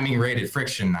climbing rated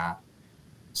friction knot.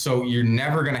 So you're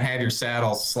never going to have your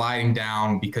saddle sliding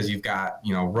down because you've got,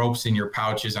 ropes in your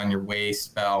pouches on your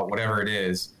waist belt, whatever it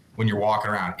is, when you're walking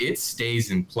around. It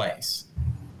stays in place.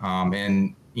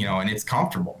 And it's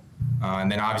comfortable.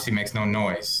 And then obviously makes no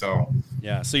noise. So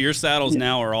yeah. So your saddles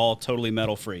now are all totally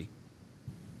metal free.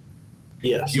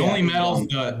 Yes. The only metals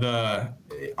the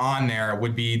on there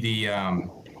would be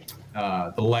the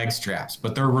leg straps,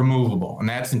 but they're removable, and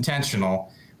that's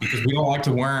intentional because we don't like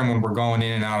to wear them when we're going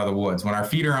in and out of the woods. When our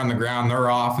feet are on the ground, they're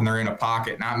off and they're in a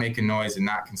pocket, not making noise and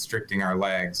not constricting our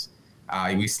legs.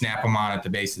 We snap them on at the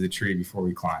base of the tree before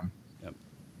we climb. Yep.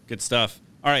 Good stuff.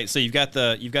 All right, so you've got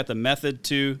the Method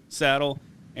 2 saddle,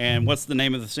 and what's the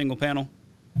name of the single panel?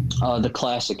 The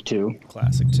Classic 2.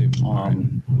 Classic 2.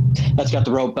 That's got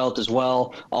the rope belt as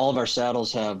well. All of our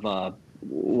saddles have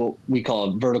what we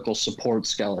call a vertical support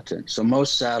skeleton. So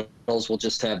most saddles will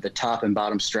just have the top and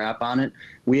bottom strap on it.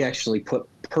 We actually put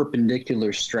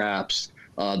perpendicular straps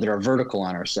that are vertical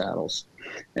on our saddles.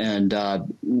 And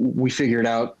we figured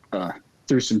out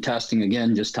through some testing,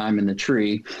 again, just time in the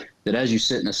tree, that as you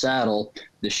sit in a saddle,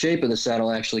 the shape of the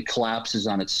saddle actually collapses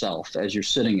on itself as you're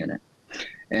sitting in it.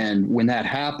 And when that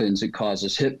happens, it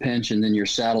causes hip pinch, and then your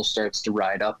saddle starts to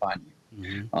ride up on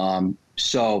you. Mm-hmm.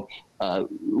 So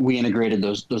we integrated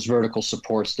those vertical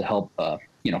supports to help,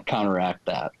 counteract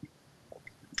that.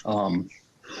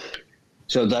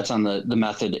 So that's on the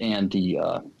Method and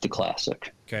the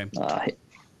Classic. Okay.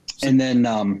 And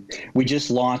then we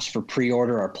just launched for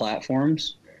pre-order our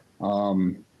platforms.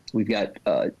 We've got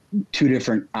 2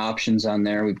 different options on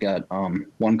there. We've got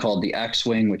one called the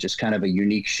X-Wing, which is kind of a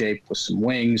unique shape with some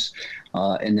wings.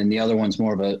 And then the other one's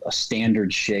more of a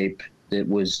standard shape that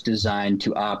was designed to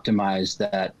optimize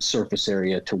that surface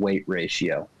area to weight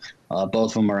ratio.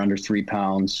 Both of them are under 3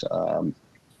 pounds.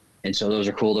 And so those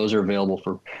are cool. Those are available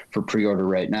for pre-order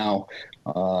right now.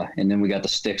 And then we got the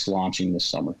sticks launching this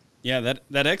summer. Yeah,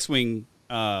 that X-Wing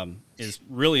is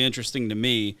really interesting to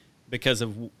me because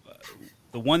of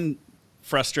the one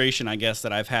frustration, I guess,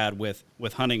 that I've had with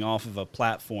hunting off of a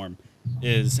platform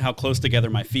is how close together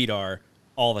my feet are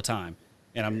all the time.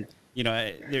 And I'm,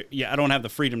 I don't have the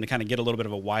freedom to kind of get a little bit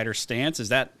of a wider stance. Is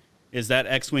that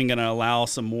X-Wing going to allow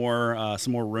some more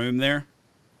room there?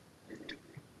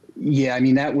 Yeah, I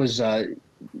mean, that was,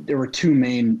 there were 2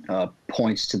 main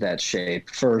points to that shape.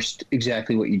 First,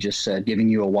 exactly what you just said, giving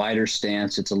you a wider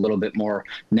stance. It's a little bit more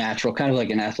natural, kind of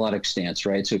like an athletic stance,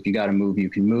 right? So if you got to move, you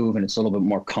can move, and it's a little bit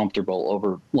more comfortable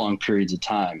over long periods of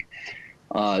time.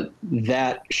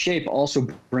 That shape also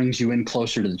brings you in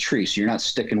closer to the tree, so you're not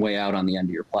sticking way out on the end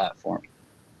of your platform.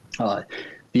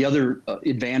 The other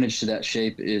advantage to that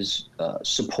shape is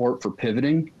support for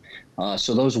pivoting.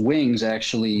 So those wings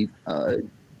actually,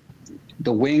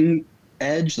 the wing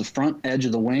edge, the front edge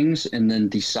of the wings, and then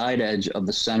the side edge of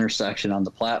the center section on the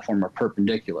platform are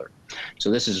perpendicular. So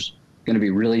this is going to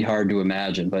be really hard to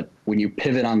imagine, but when you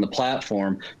pivot on the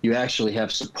platform, you actually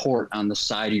have support on the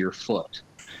side of your foot.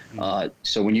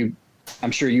 So when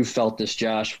I'm sure you felt this,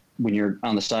 Josh, when you're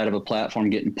on the side of a platform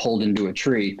getting pulled into a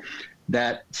tree,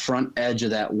 that front edge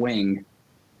of that wing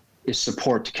is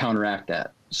support to counteract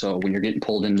that. So when you're getting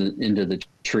pulled into the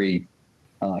tree,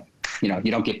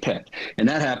 you don't get picked. And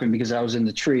that happened because I was in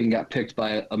the tree and got picked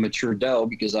by a mature doe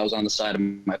because I was on the side of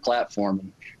my platform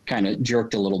and kind of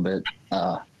jerked a little bit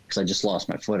because I just lost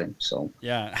my footing. So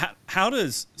yeah,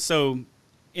 so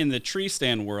in the tree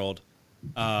stand world,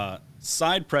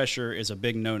 side pressure is a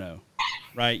big no-no,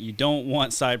 right? You don't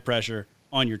want side pressure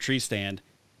on your tree stand.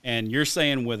 And you're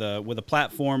saying with a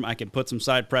platform, I can put some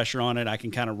side pressure on it. I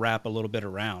can kind of wrap a little bit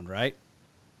around, right?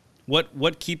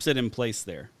 What keeps it in place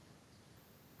there?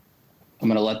 I'm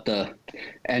going to let the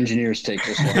engineers take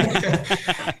this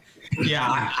one.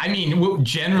 Yeah, I mean,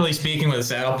 generally speaking, with a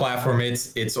saddle platform,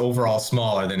 it's overall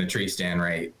smaller than a tree stand,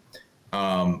 right?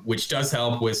 Which does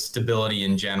help with stability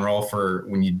in general for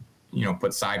when you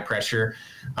put side pressure.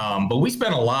 But we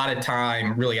spent a lot of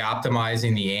time really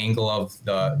optimizing the angle of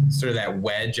the sort of that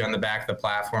wedge on the back of the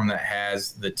platform that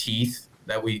has the teeth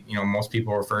that most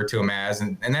people refer to them as,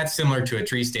 and that's similar to a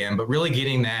tree stand, but really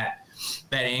getting that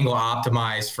angle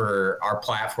optimized for our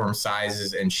platform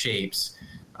sizes and shapes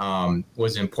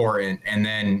was important. And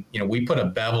then, we put a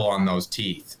bevel on those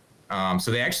teeth.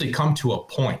 So they actually come to a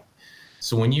point.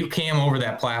 So when you cam over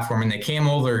that platform, and they cam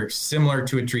over similar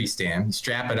to a tree stand, you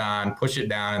strap it on, push it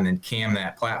down, and then cam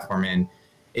that platform in,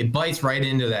 it bites right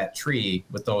into that tree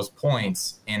with those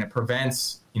points, and it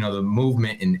prevents, the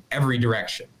movement in every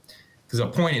direction. Because a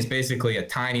point is basically a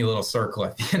tiny little circle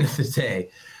at the end of the day.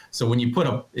 So when you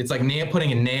it's like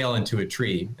putting a nail into a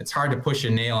tree. It's hard to push a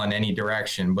nail in any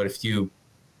direction, but if you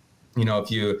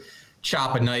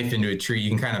chop a knife into a tree, you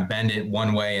can kind of bend it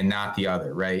one way and not the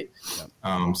other, right?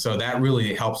 Yep. So that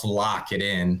really helps lock it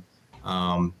in.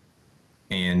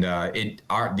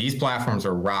 These platforms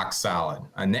are rock solid,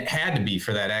 and it had to be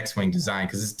for that X-Wing design,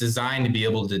 because it's designed to be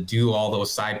able to do all those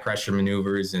side pressure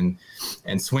maneuvers and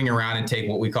swing around and take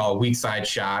what we call a weak side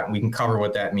shot. We can cover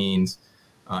what that means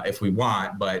if we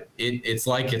want, but it's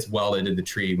like it's welded to the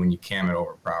tree when you cam it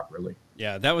over properly.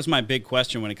 Yeah, that was my big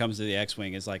question when it comes to the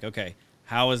X-Wing, is like, okay,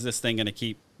 how is this thing going to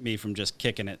keep me from just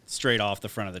kicking it straight off the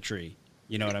front of the tree?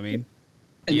 You know what I mean?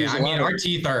 Yeah, I mean, our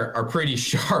teeth are pretty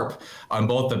sharp on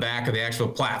both the back of the actual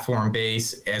platform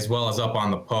base as well as up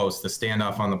on the post, the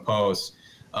standoff on the post,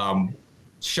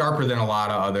 sharper than a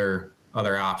lot of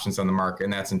other options on the market,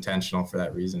 and that's intentional for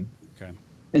that reason. Okay.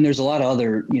 And there's a lot of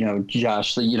other,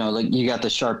 Josh, like you got the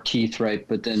sharp teeth, right?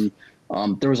 But then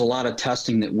there was a lot of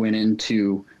testing that went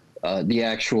into the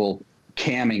actual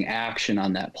camming action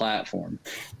on that platform.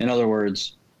 In other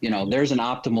words, there's an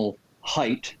optimal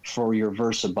height for your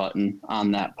Versa button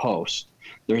on that post.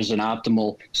 There's an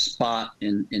optimal spot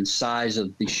in size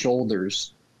of the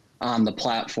shoulders on the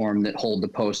platform that hold the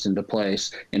post into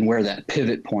place, and where that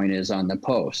pivot point is on the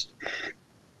post.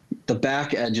 The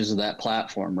back edges of that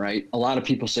platform, right? A lot of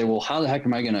people say, well, how the heck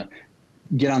am I going to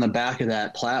get on the back of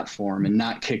that platform and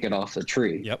not kick it off the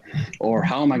tree? Yep. Or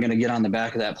how am I going to get on the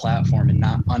back of that platform and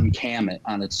not uncam it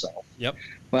on itself? Yep.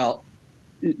 Well,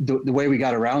 the way we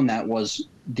got around that was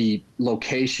the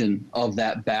location of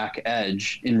that back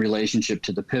edge in relationship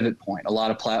to the pivot point. A lot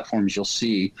of platforms you'll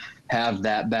see have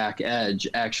that back edge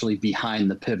actually behind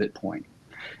the pivot point.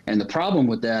 And the problem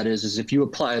with that is if you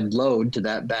applied load to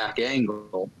that back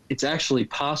angle, it's actually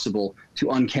possible to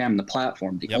uncam the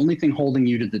platform. The only thing holding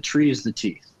you to the tree is the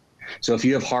teeth. So if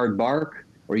you have hard bark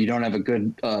or you don't have a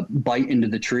good bite into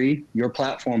the tree, your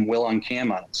platform will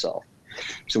uncam on itself.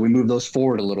 So we move those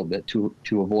forward a little bit to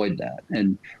avoid that.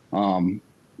 And,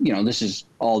 this is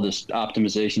all this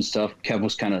optimization stuff. Kev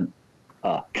was kind of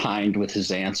kind with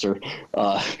his answer.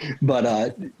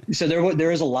 So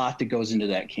there is a lot that goes into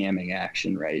that camming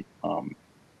action, right,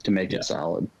 to make it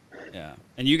solid. Yeah.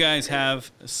 And you guys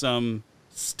have some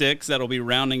sticks that'll be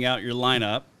rounding out your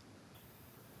lineup.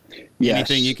 Yes.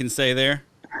 Anything you can say there?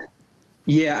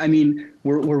 Yeah, I mean,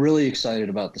 we're really excited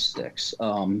about the sticks.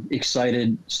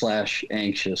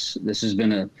 Excited/anxious. This has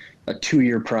been a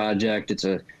 2-year project. It's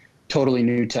a totally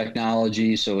new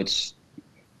technology, so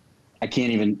I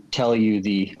can't even tell you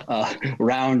the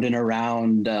round and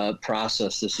around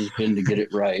process this has been to get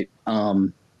it right.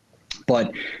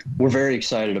 But we're very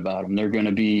excited about them. They're going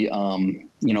to be,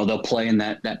 they'll play in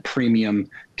that premium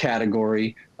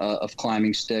category of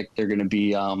climbing stick. They're going to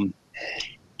be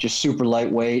just super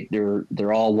lightweight.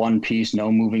 They're all one piece,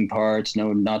 no moving parts,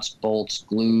 no nuts, bolts,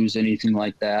 glues, anything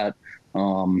like that.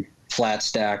 Flat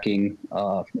stacking,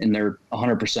 and they're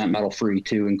 100% metal free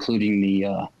too, including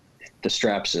the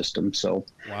strap system. So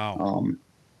wow,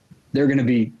 they're going to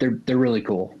be they're really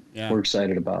cool. Yeah. We're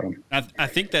excited about them. I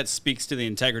think that speaks to the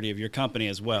integrity of your company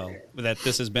as well, that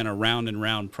this has been a round and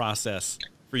round process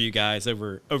for you guys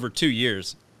over 2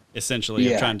 years,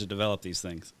 essentially, of trying to develop these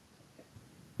things.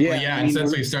 Yeah, and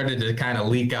since we've started to kind of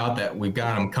leak out that we've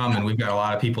got them coming, we've got a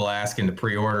lot of people asking to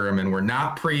pre-order them, and we're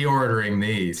not pre-ordering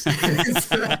these.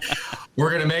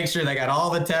 We're going to make sure they got all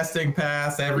the testing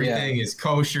passed, everything is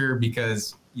kosher,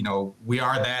 because, we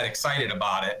are that excited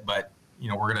about it, but,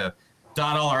 we're going to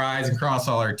dot all our I's and cross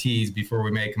all our T's before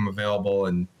we make them available,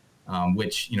 and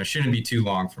which, shouldn't be too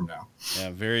long from now.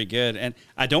 Yeah, very good. And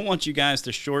I don't want you guys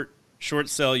to short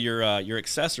sell your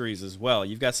accessories as well.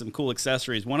 You've got some cool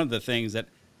accessories. One of the things that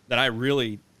I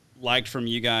really liked from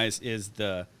you guys is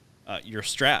the your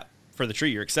strap for the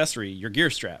tree, your accessory, your gear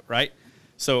strap, right?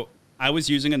 So I was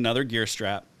using another gear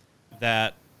strap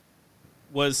that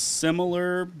was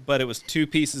similar, but it was two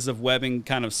pieces of webbing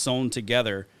kind of sewn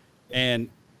together, and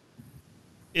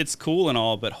it's cool and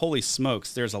all, but holy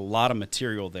smokes, there's a lot of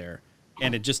material there,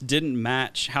 and it just didn't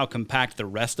match how compact the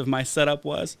rest of my setup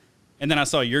was. And then I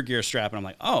saw your gear strap, and I'm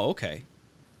like, oh, okay.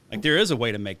 Like, there is a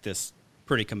way to make this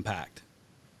pretty compact.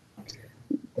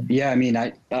 Yeah, I mean,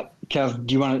 Kev,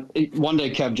 do you want to? One day,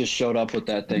 Kev just showed up with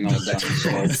that thing all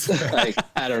done. So,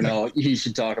 I don't know. He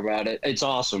should talk about it. It's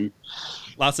awesome.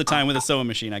 Lots of time with a sewing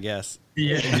machine, I guess.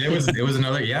 Yeah, it was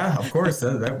another. Yeah, of course.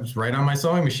 That was right on my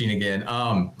sewing machine again.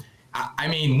 I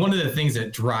mean, one of the things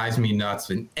that drives me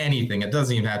nuts in anything, it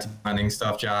doesn't even have to be hunting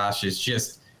stuff, Josh, is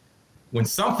just when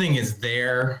something is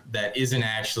there that isn't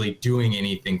actually doing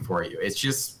anything for you. It's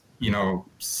just,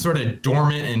 sort of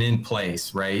dormant and in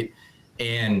place, right?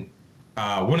 And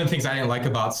one of the things I didn't like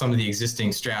about some of the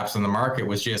existing straps on the market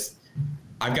was just,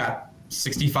 I've got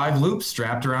 65 loops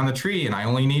strapped around the tree and I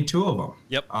only need 2 of them.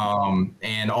 Yep.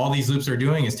 And all these loops are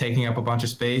doing is taking up a bunch of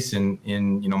space in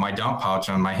my dump pouch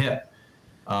on my hip.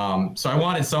 So I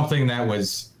wanted something that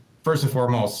was, first and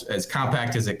foremost, as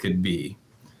compact as it could be.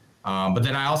 But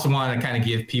then I also wanted to kind of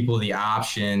give people the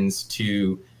options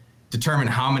to determine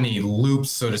how many loops,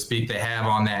 so to speak, they have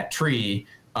on that tree,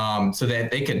 so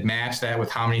that they could match that with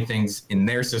how many things in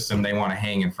their system they want to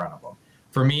hang in front of them.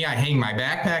 For me, I hang my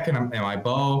backpack and my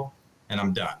bow, and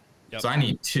I'm done. Yep. So I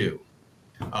need 2.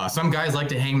 Some guys like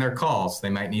to hang their calls. They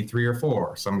might need 3 or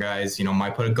 4. Some guys,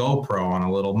 might put a GoPro on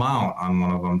a little mount on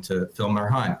one of them to film their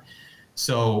hunt.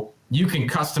 So you can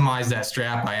customize that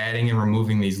strap by adding and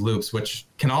removing these loops, which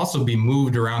can also be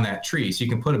moved around that tree. So you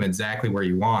can put them exactly where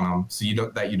you want them, so you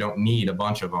don't need a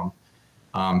bunch of them.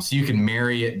 So you can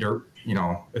marry it,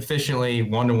 efficiently,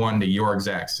 one-to-one to your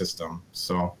exact system.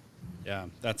 So. Yeah,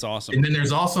 that's awesome. And then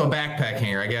there's also a backpack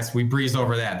hanger. I guess we breezed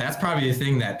over that. That's probably the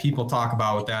thing that people talk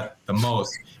about with that the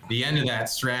most. The end of that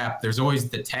strap, there's always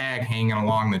the tag hanging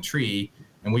along the tree,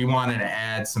 and we wanted to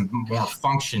add some more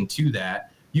function to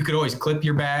that. You could always clip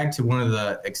your bag to one of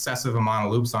the excessive amount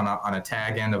of loops on a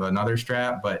tag end of another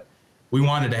strap, but we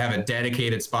wanted to have a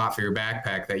dedicated spot for your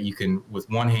backpack that you can, with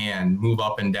one hand, move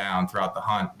up and down throughout the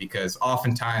hunt, because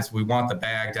oftentimes we want the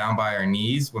bag down by our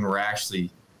knees when we're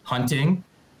actually hunting.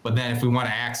 But then if we want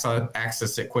to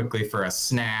access it quickly for a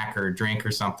snack or a drink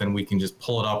or something, we can just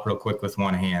pull it up real quick with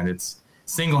one hand. It's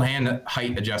single hand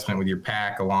height adjustment with your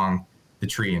pack along the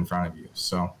tree in front of you.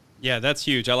 So yeah, that's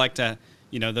huge. I like to,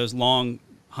 those long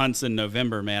hunts in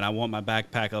November, man, I want my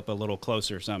backpack up a little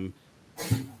closer. So I'm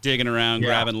digging around,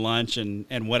 grabbing lunch and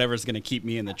whatever's going to keep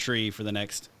me in the tree for the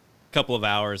next couple of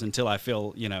hours until I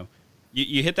feel,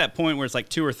 you hit that point where it's like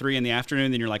 2 or 3 in the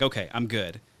afternoon, then you're like, okay, I'm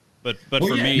good. But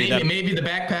for me, maybe the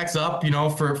backpack's up,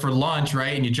 for lunch,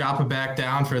 right? And you drop it back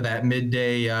down for that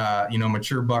midday,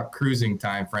 mature buck cruising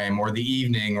time frame, or the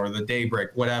evening, or the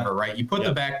daybreak, whatever, right? You put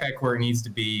the backpack where it needs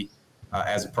to be,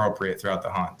 as appropriate throughout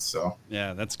the hunt. So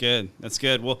yeah, that's good. That's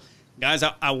good. Well, guys,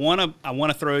 I want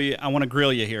to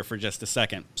grill you here for just a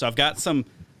second. So I've got some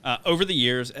over the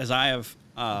years, as I have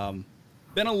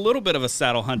been a little bit of a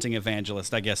saddle hunting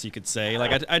evangelist, I guess you could say.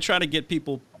 Like I try to get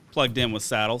people plugged in with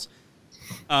saddles.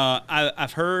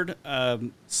 I've heard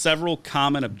several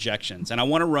common objections, and I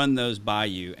want to run those by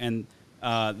you. And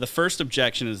the first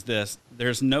objection is this: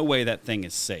 there's no way that thing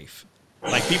is safe.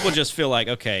 Like, people just feel like,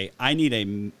 okay, I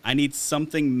need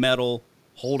something metal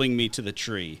holding me to the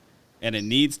tree, and it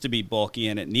needs to be bulky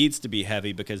and it needs to be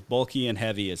heavy, because bulky and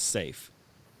heavy is safe.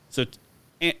 So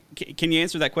can you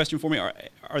answer that question for me?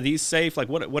 Are these safe? Like,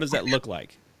 what does that look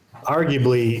like?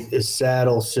 Arguably, a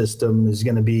saddle system is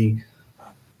going to be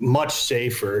much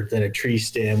safer than a tree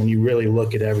stand when you really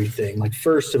look at everything. Like,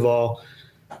 first of all,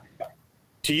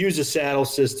 to use a saddle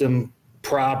system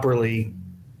properly,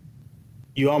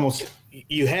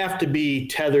 you have to be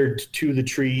tethered to the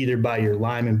tree either by your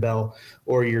lineman belt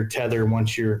or your tether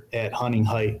once you're at hunting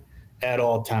height at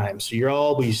all times.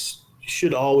 So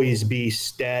should always be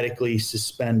statically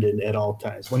suspended at all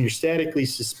times. When you're statically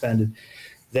suspended,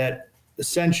 that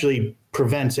essentially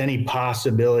prevents any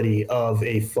possibility of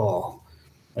a fall.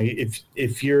 Like,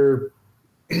 if you're,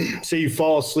 say you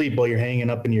fall asleep while you're hanging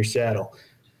up in your saddle,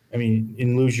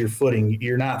 and lose your footing,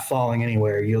 you're not falling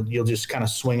anywhere. You'll just kind of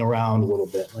swing around a little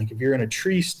bit. Like, if you're in a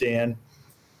tree stand,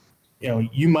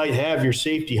 you might have your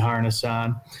safety harness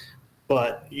on,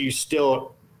 but you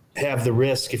still have the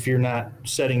risk, if you're not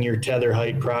setting your tether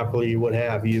height properly, what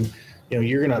have you,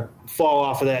 you're going to fall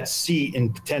off of that seat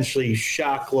and potentially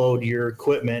shock load your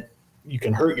equipment you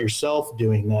can hurt yourself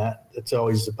doing that. That's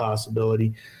always a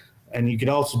possibility. And you can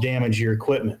also damage your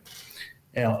equipment.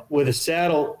 With a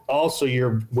saddle, also,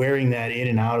 you're wearing that in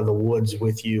and out of the woods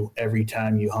with you every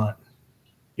time you hunt.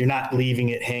 You're not leaving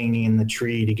it hanging in the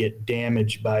tree to get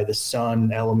damaged by the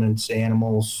sun, elements,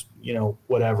 animals,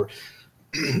 whatever.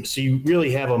 So you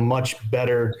really have a much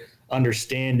better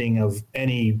understanding of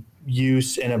any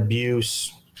use and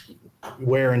abuse,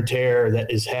 wear and tear that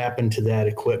has happened to that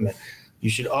equipment. You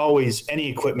should always, any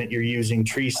equipment you're using,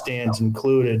 tree stands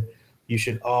included, you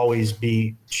should always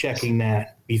be checking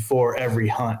that before every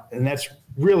hunt. And that's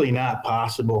really not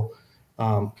possible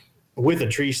with a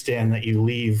tree stand that you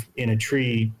leave in a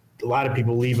tree. A lot of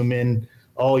people leave them in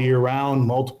all year round,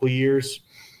 multiple years.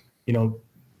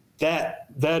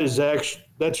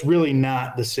 That's really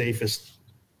not the safest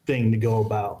thing to go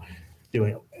about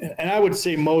doing it. And I would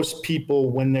say most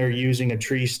people, when they're using a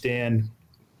tree stand,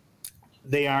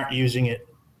 they aren't using it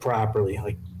properly.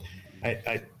 Like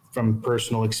I from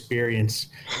personal experience,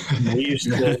 we used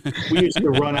to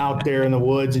run out there in the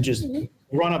woods and just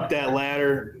run up that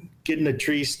ladder, get in the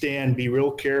tree stand, be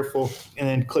real careful, and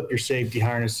then clip your safety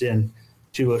harness in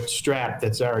to a strap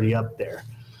that's already up there.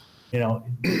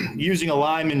 Using a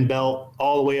lineman belt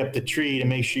all the way up the tree to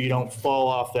make sure you don't fall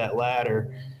off that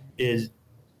ladder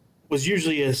was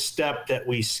usually a step that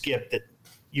we skipped. That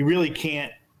you really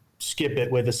can't skip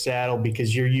it with a saddle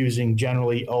because you're using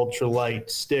generally ultralight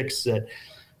sticks that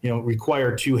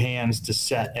require two hands to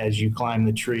set as you climb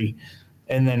the tree.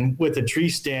 And then with a tree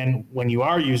stand, when you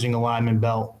are using a lineman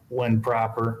belt when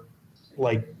proper,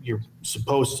 like you're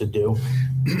supposed to do,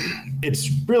 it's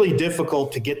really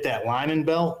difficult to get that lineman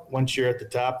belt once you're at the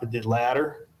top of the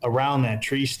ladder around that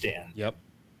tree stand. Yep.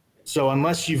 So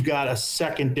unless you've got a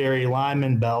secondary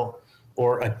lineman belt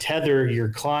or a tether you're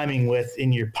climbing with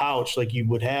in your pouch like you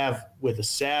would have with a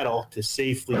saddle to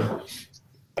safely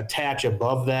attach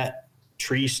above that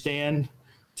tree stand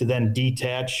to then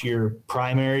detach your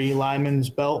primary lineman's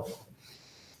belt,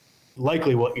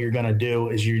 likely what you're going to do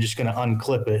is you're just going to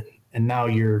unclip it, and now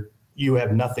you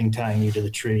have nothing tying you to the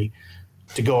tree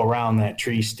to go around that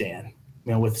tree stand.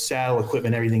 With saddle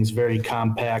equipment, everything's very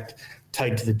compact,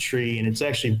 tight to the tree, and it's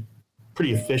actually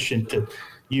pretty efficient to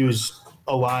use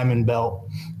a lineman belt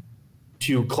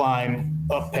to climb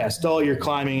up past all your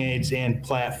climbing aids and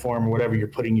platform or whatever you're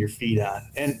putting your feet on.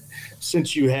 And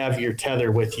since you have your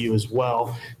tether with you as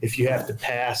well, if you have to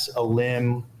pass a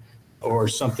limb or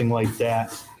something like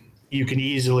that, you can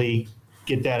easily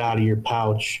get that out of your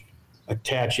pouch,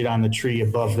 attach it on the tree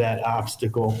above that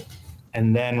obstacle,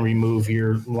 and then remove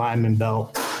your lineman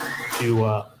belt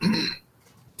to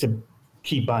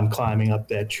keep on climbing up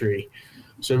that tree.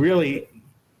 So really,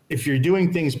 if you're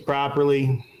doing things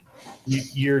properly,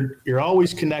 you're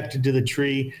always connected to the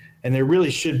tree, and there really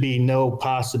should be no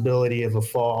possibility of a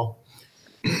fall.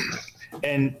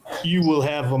 And you will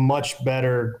have a much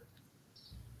better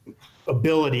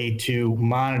ability to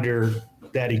monitor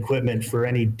that equipment for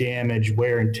any damage,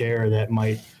 wear and tear that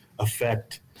might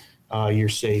affect your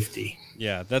safety.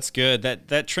 Yeah, that's good.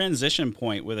 That transition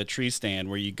point with a tree stand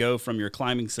where you go from your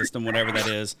climbing system, whatever that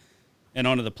is, and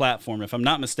onto the platform, if I'm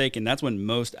not mistaken, that's when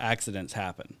most accidents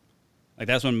happen. Like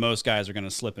that's when most guys are going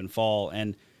to slip and fall.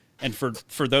 And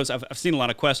for those, I've seen a lot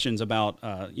of questions about,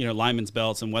 lineman's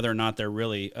belts and whether or not they're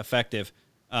really effective.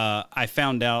 I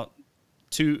found out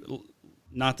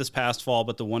not this past fall,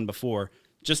 but the one before,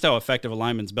 just how effective a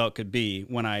lineman's belt could be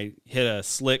when I hit a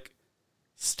slick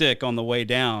stick on the way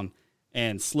down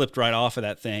and slipped right off of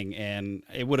that thing. And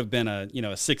it would have been a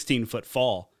 16-foot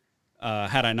fall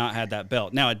had I not had that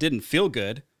belt. Now it didn't feel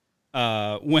good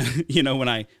when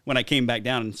I came back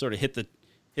down and sort of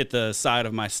hit the side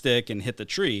of my stick and hit the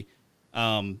tree.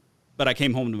 But I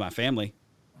came home to my family.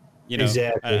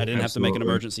 Exactly. I didn't have to make an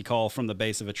emergency call from the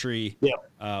base of a tree,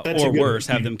 or worse,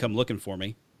 have them come looking for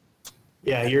me.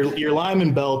 Yeah, your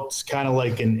lineman belt's kind of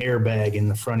like an airbag in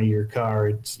the front of your car.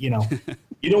 It's you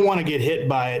don't want to get hit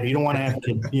by it. You don't want to have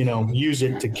to use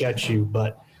it to catch you,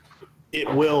 but it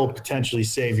will potentially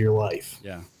save your life.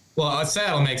 Yeah. Well, a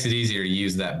saddle makes it easier to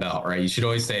use that belt, right? You should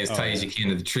always stay as tight as you can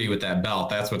to the tree with that belt.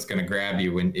 That's what's going to grab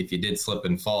you if you did slip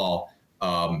and fall.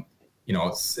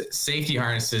 Safety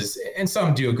harnesses, and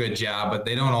some do a good job, but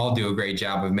they don't all do a great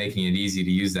job of making it easy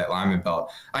to use that lineman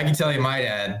belt. I can tell you my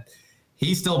dad,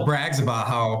 he still brags about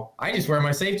how I just wear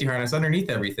my safety harness underneath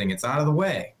everything. It's out of the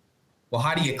way. Well,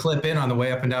 how do you clip in on the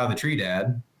way up and down the tree,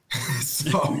 Dad?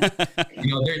 So,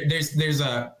 there's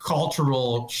a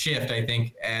cultural shift, I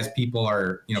think, as people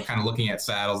are, kind of looking at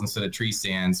saddles instead of tree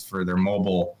stands for their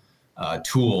mobile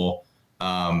tool,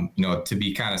 to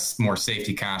be kind of more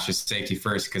safety conscious, safety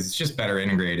first, because it's just better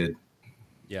integrated.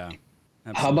 Yeah.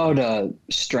 How about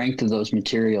strength of those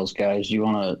materials, guys? You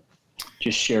want to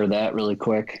just share that really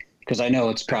quick? Because I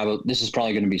know this is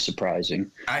probably going to be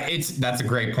surprising. That's a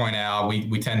great point, Al.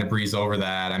 We tend to breeze over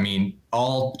that. I mean,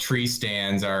 all tree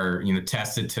stands are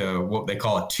tested to what they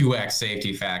call a 2x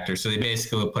safety factor. So they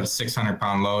basically put a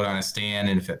 600-pound load on a stand,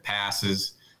 and if it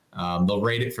passes, they'll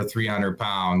rate it for 300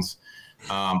 pounds.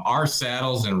 Our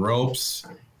saddles and ropes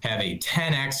have a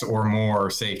 10x or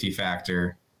more safety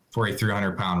factor for a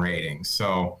 300-pound rating.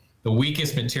 So the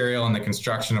weakest material in the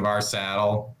construction of our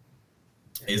saddle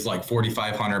is like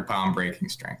 4,500 pound breaking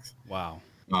strength. Wow.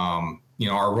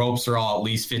 Our ropes are all at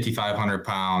least 5,500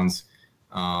 pounds.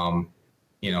 So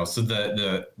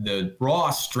the raw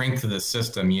strength of the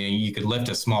system, you could lift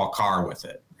a small car with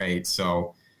it, right?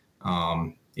 So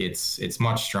it's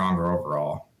much stronger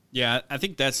overall. Yeah, I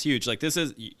think that's huge. Like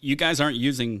you guys aren't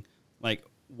using like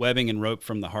webbing and rope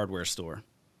from the hardware store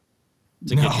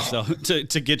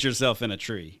to get yourself in a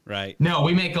tree, right? No,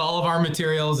 we make all of our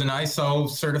materials in ISO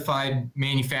certified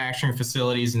manufacturing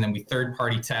facilities, and then we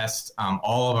third-party test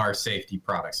all of our safety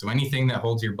products. So anything that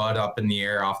holds your butt up in the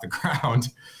air off the ground,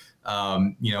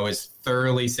 is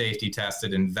thoroughly safety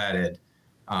tested and vetted.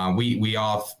 We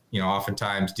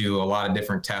oftentimes do a lot of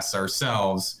different tests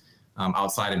ourselves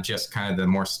outside of just kind of the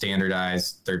more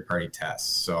standardized third-party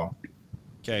tests. So,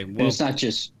 okay, well, and it's not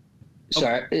just.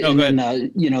 Sorry. Go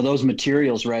ahead. Those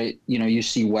materials, right? You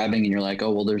see webbing and you're like, oh,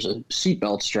 well, there's a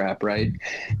seatbelt strap, right?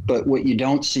 But what you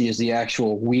don't see is the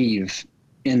actual weave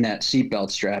in that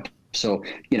seatbelt strap. So,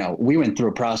 we went through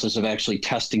a process of actually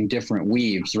testing different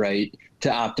weaves, right, to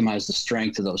optimize the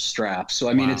strength of those straps. So,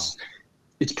 I mean,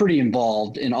 it's pretty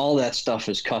involved, and all that stuff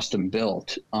is custom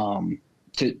built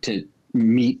to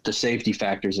meet the safety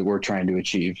factors that we're trying to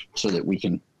achieve so that we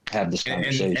can have this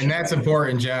conversation. And that's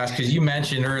important, Josh, because you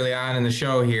mentioned early on in the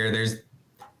show here,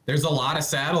 there's a lot of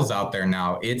saddles out there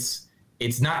now. It's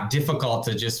not difficult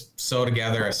to just sew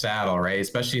together a saddle, right?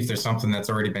 Especially if there's something that's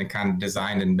already been kind of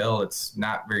designed and built. It's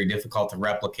not very difficult to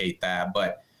replicate that.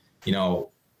 But,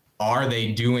 are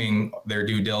they doing their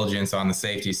due diligence on the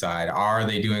safety side? Are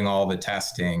they doing all the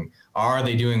testing? Are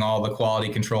they doing all the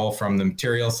quality control from the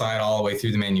material side all the way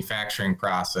through the manufacturing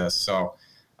process? So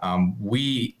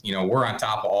we're on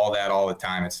top of all that all the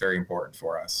time. It's very important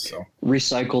for us. So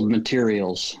recycled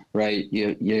materials, right?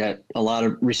 You got a lot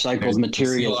of recycled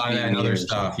materials. A lot of that and other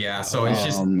stuff. Yeah. So it's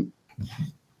just,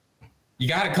 you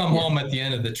got to come home at the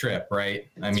end of the trip, right?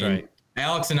 Right.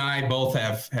 Alex and I both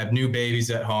have new babies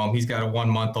at home. He's got a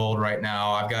 1-month-old right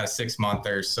now. I've got a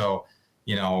 6-monther. So,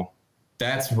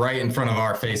 that's right in front of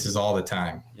our faces all the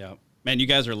time. Yeah. Man, you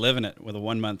guys are living it with a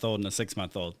 1-month-old and a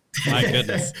 6-month-old. My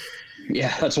goodness.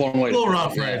 Yeah, that's one way. A little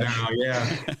rough right now.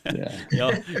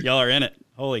 Yeah. Y'all are in it.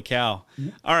 Holy cow.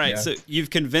 All right. Yeah. So you've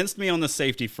convinced me on the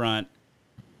safety front.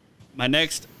 My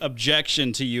next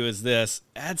objection to you is this.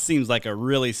 That seems like a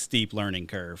really steep learning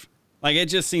curve. Like, it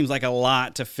just seems like a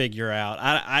lot to figure out.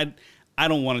 I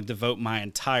don't want to devote my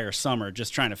entire summer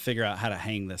just trying to figure out how to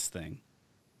hang this thing.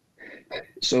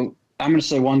 So I'm going to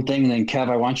say one thing, and then Kev,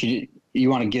 I want you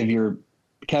want to give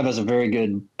Kev has a very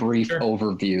good brief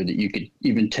overview that you could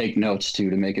even take notes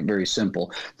to make it very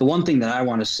simple. The one thing that I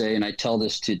want to say, and I tell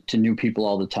this to new people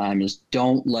all the time, is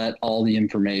don't let all the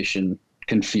information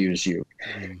confuse you.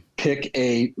 Pick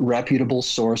a reputable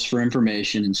source for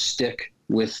information and stick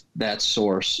with that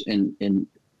source and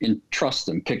trust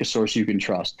them. Pick a source you can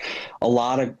trust. A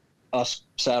lot of us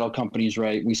saddle companies,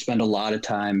 right, we spend a lot of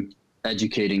time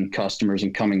educating customers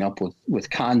and coming up with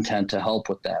content to help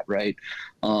with that, right?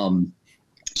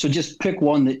 So just pick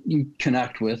one that you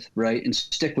connect with, right, and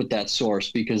stick with that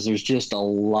source, because there's just a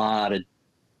lot of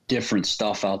different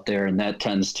stuff out there, and that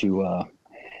tends to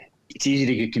it's easy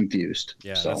to get confused.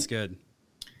 Yeah, so. That's good.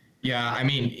 Yeah, I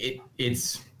mean,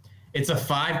 it's a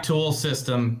 5-tool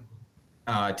system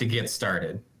to get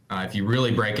started. If you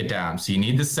really break it down. So you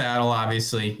need the saddle,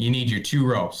 obviously. You need your 2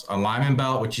 ropes, a lineman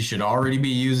belt, which you should already be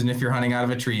using if you're hunting out of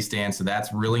a tree stand. So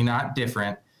that's really not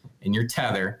different. And your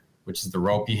tether, which is the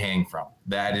rope you hang from.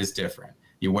 That is different.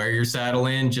 You wear your saddle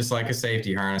in just like a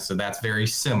safety harness. So that's very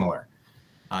similar.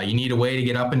 You need a way to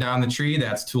get up and down the tree.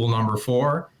 That's tool number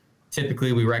 4.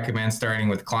 Typically, we recommend starting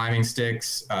with climbing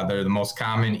sticks. They're the most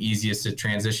common, easiest to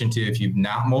transition to if you've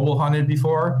not mobile hunted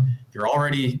before. If you're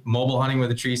already mobile hunting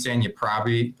with a tree stand, you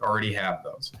probably already have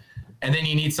those. And then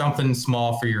you need something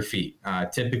small for your feet.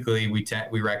 Typically,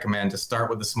 we recommend to start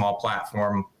with a small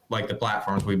platform, like the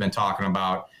platforms we've been talking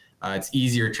about. It's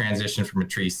easier to transition from a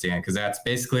tree stand because that's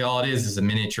basically all it is a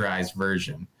miniaturized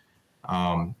version.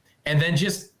 And then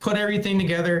just put everything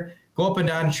together, go up and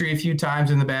down a tree a few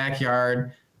times in the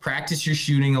backyard, practice your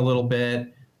shooting a little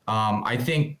bit. I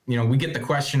think, we get the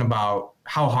question about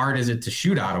how hard is it to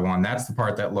shoot out of one? That's the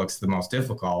part that looks the most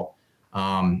difficult.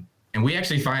 And we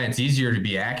actually find it's easier to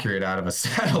be accurate out of a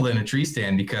saddle than a tree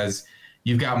stand because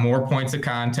you've got more points of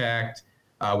contact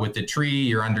with the tree.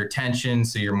 You're under tension,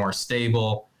 so you're more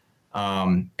stable.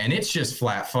 And it's just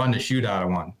flat fun to shoot out of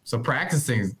one. So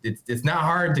practicing, it's not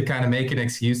hard to kind of make an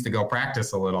excuse to go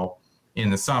practice a little in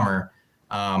the summer.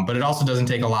 But it also doesn't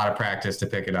take a lot of practice to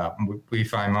pick it up. We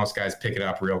find most guys pick it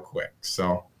up real quick.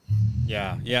 So,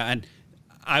 yeah. And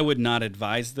I would not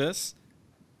advise this,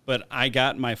 but I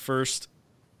got my first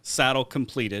saddle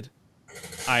completed.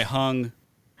 I hung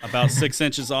about 6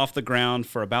 inches off the ground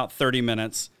for about 30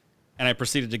 minutes, and I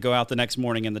proceeded to go out the next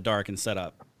morning in the dark and set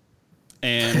up.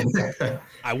 And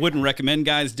I wouldn't recommend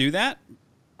guys do that,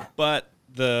 but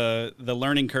the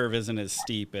learning curve isn't as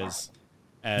steep as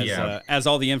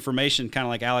all the information, kind of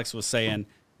like Alex was saying,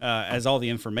 as all the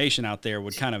information out there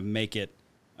would kind of make it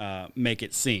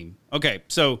seem. Okay,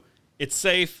 so it's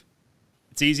safe,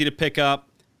 it's easy to pick up.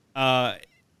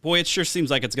 Boy, it sure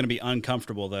seems like it's going to be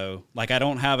uncomfortable though. Like I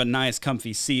don't have a nice,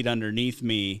 comfy seat underneath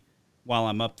me while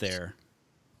I'm up there.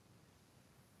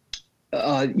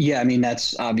 Yeah, I mean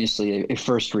that's obviously a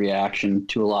first reaction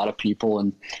to a lot of people,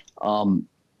 and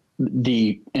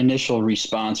the initial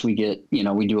response we get,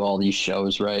 we do all these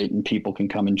shows, right? And people can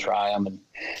come and try them,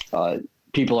 and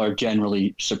people are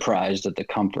generally surprised at the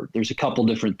comfort. There's a couple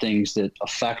different things that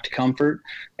affect comfort,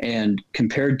 and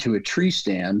compared to a tree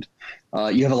stand,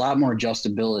 you have a lot more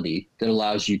adjustability that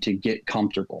allows you to get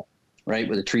comfortable, right?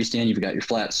 With a tree stand, you've got your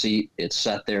flat seat, it's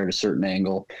set there at a certain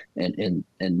angle, and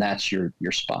that's your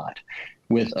spot.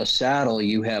 With a saddle,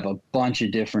 you have a bunch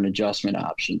of different adjustment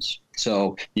options.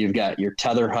 So you've got your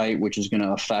tether height, which is going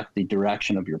to affect the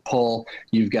direction of your pull.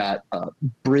 You've got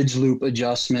bridge loop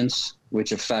adjustments,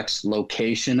 which affects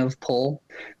location of pull.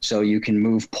 So you can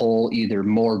move pull either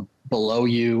more below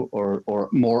you or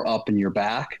more up in your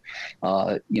back.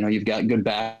 You've got good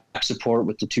back support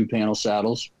with the 2-panel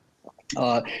saddles.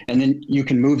 And then you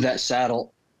can move that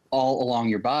saddle all along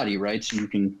your body, right? So you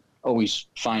can always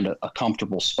find a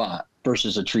comfortable spot.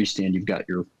 Versus a tree stand, you've got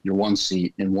your one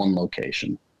seat in one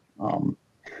location.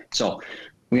 So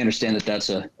we understand that that's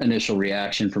an initial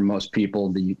reaction from most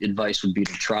people. The advice would be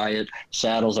to try it.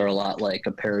 Saddles are a lot like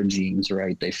a pair of jeans,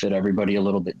 right? They fit everybody a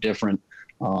little bit different.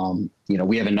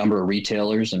 We have a number of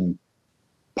retailers, and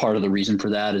part of the reason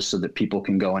for that is so that people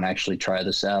can go and actually try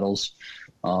the saddles.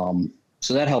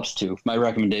 So that helps too. My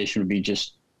recommendation would be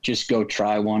just go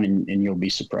try one and you'll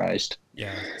be surprised.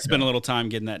 Yeah, spend a little time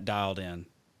getting that dialed in.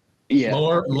 Yeah.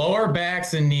 Lower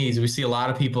backs and knees. We see a lot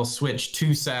of people switch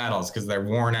to saddles because they're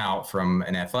worn out from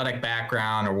an athletic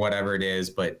background or whatever it is.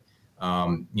 But,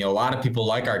 a lot of people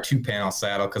like our 2-panel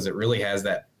saddle because it really has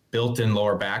that built-in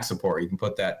lower back support. You can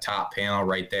put that top panel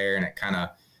right there and it kind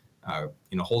of,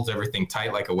 holds everything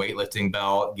tight like a weightlifting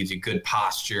belt, gives you good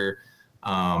posture.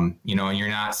 And you're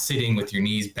not sitting with your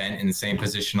knees bent in the same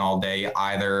position all day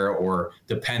either, or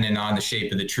dependent on the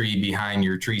shape of the tree behind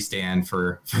your tree stand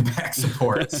for back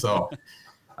support. So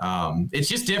it's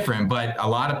just different, but a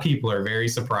lot of people are very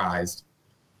surprised.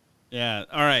 Yeah.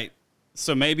 All right.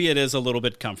 So maybe it is a little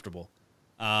bit comfortable.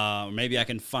 Maybe I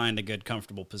can find a good,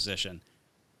 comfortable position.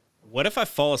 What if I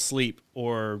fall asleep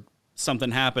or something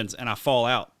happens and I fall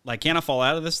out? Like, can I fall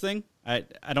out of this thing? I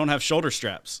don't have shoulder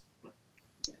straps.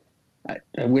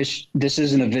 I wish this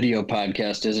isn't a video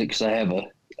podcast, is it? Because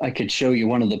I could show you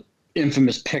one of the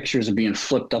infamous pictures of being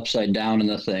flipped upside down in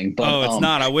the thing. But, it's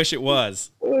not. I wish it was.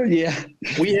 Yeah.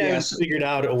 We haven't figured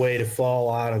out a way to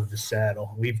fall out of the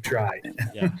saddle. We've tried.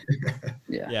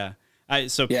 Yeah.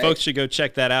 Folks should go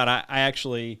check that out. I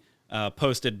actually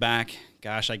posted back,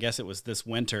 I guess it was this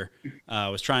winter. I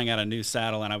was trying out a new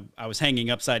saddle, and I was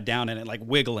hanging upside down in it, like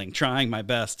wiggling, trying my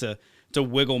best to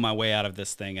wiggle my way out of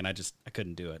this thing, and I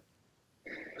couldn't do it.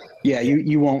 Yeah,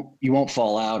 you won't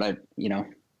fall out.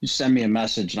 You send me a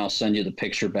message and I'll send you the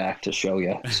picture back to show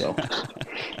you. So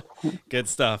Good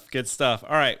stuff.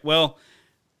 All right. Well,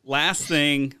 last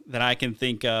thing that I can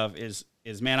think of is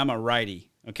man, I'm a righty.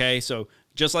 Okay. So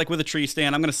just like with a tree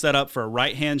stand, I'm going to set up for a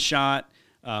right-hand shot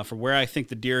for where I think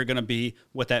the deer are going to be.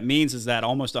 What that means is that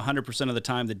almost 100% of the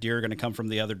time, the deer are going to come from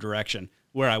the other direction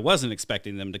where I wasn't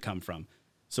expecting them to come from.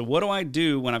 So what do I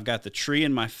do when I've got the tree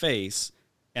in my face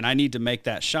and I need to make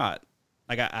that shot?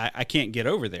 Like I can't get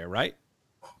over there, right?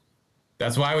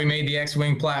 That's why we made the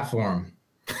X-Wing platform.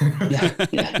 yeah,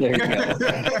 there you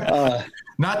go.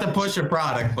 Not to push a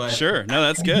product, but sure. No,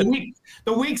 that's good.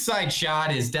 The weak side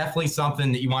shot is definitely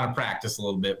something that you want to practice a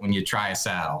little bit when you try a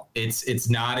saddle. It's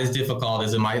not as difficult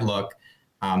as it might look.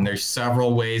 There's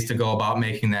several ways to go about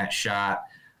making that shot.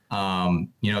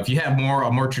 If you have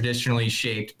a more traditionally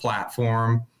shaped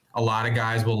platform, a lot of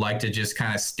guys will like to just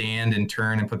kind of stand and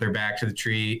turn and put their back to the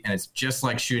tree. And it's just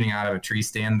like shooting out of a tree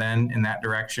stand then in that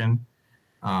direction.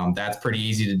 That's pretty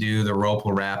easy to do. The rope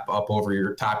will wrap up over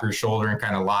your top of your shoulder and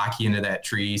kind of lock you into that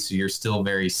tree, so you're still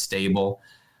very stable.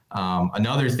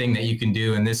 Another thing that you can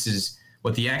do, and this is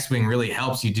what the X-Wing really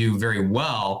helps you do very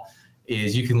well,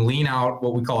 is you can lean out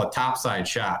what we call a topside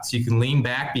shot. So you can lean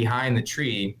back behind the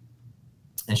tree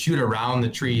and shoot around the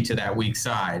tree to that weak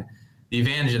side. The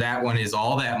advantage of that one is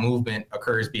all that movement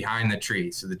occurs behind the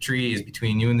tree. So the tree is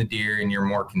between you and the deer, and you're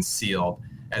more concealed,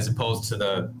 as opposed to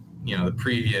the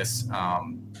previous,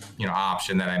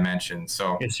 option that I mentioned.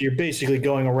 So you're basically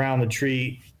going around the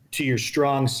tree to your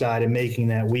strong side and making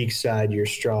that weak side your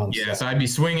strong side. Yeah, so I'd be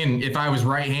swinging. If I was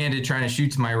right-handed trying to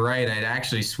shoot to my right, I'd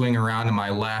actually swing around to my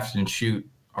left and shoot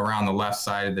around the left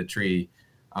side of the tree.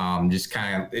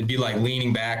 It'd be like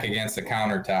leaning back against the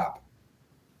countertop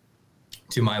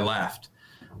to my left.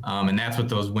 And that's what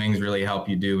those wings really help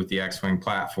you do with the X-Wing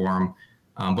platform.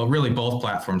 But really both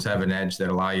platforms have an edge that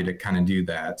allow you to kind of do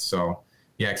that. So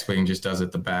the X-Wing just does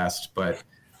it the best. But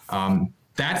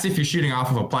that's if you're shooting off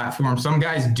of a platform. Some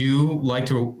guys do like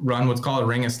to run what's called a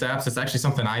ring of steps. It's actually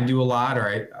something I do a lot,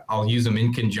 or I'll use them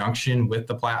in conjunction with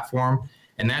the platform.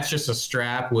 And that's just a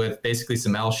strap with basically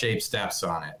some L-shaped steps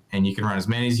on it. And you can run as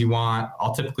many as you want.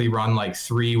 I'll typically run like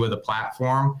 3 with a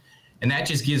platform. And that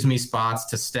just gives me spots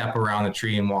to step around the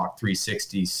tree and walk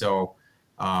 360. So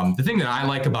the thing that I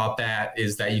like about that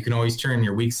is that you can always turn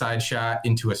your weak side shot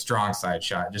into a strong side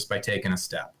shot just by taking a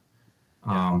step.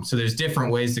 So there's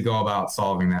different ways to go about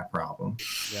solving that problem.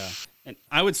 Yeah. And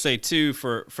I would say too,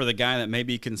 for the guy that may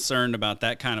be concerned about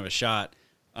that kind of a shot,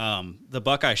 the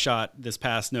buck I shot this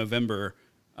past November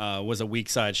was a weak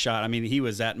side shot. I mean, he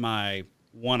was at my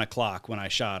 1 o'clock when I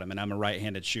shot him, and I'm a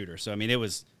right-handed shooter. So, I mean,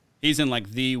 he's in like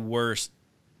the worst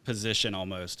position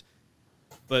almost.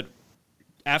 But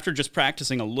after just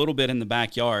practicing a little bit in the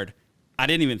backyard, I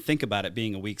didn't even think about it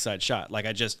being a weak side shot. Like,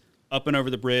 I just up and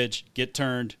over the bridge, get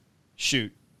turned,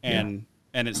 shoot, and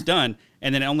it's done.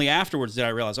 And then only afterwards did I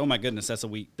realize, oh my goodness,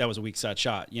 that was a weak side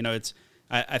shot.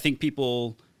 I think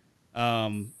people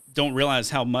don't realize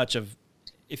how much of,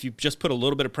 if you just put a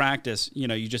little bit of practice,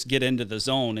 you just get into the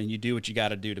zone and you do what you got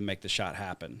to do to make the shot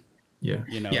happen. Yeah.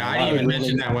 I didn't even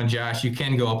mention that one, Josh. You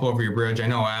can go up over your bridge. I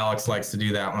know Alex likes to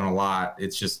do that one a lot.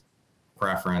 It's just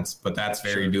preference, but that's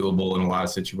very doable in a lot of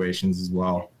situations as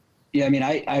well. Yeah, I mean,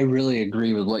 I really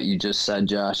agree with what you just said,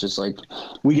 Josh. It's like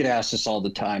we get asked this all the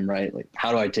time, right? Like,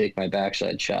 how do I take my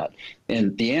backside shot?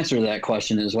 And the answer to that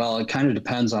question is, well, it kind of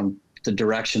depends on the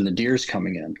direction the deer's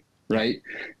coming in, right?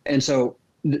 And so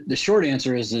the short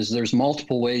answer is there's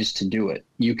multiple ways to do it.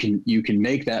 You can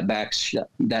make that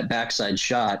backside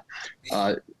shot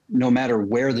no matter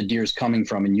where the deer's coming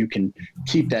from, and you can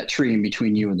keep that tree in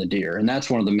between you and the deer. And that's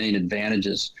one of the main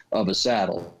advantages of a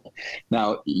saddle.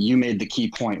 Now, you made the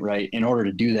key point, right? In order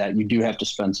to do that, you do have to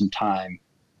spend some time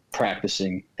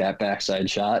practicing that backside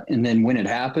shot. And then when it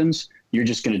happens, you're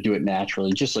just going to do it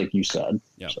naturally, just like you said.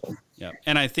 Yeah. So. Yeah.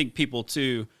 And I think people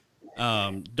too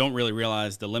don't really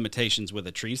realize the limitations with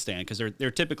a tree stand, because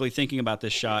they're typically thinking about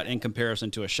this shot in comparison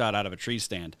to a shot out of a tree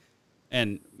stand.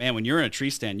 And man, when you're in a tree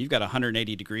stand, you've got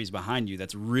 180 degrees behind you.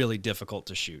 That's really difficult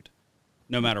to shoot,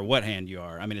 no matter what hand you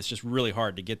are. I mean, it's just really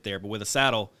hard to get there. But with a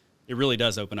saddle, it really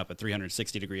does open up a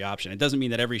 360 degree option. It doesn't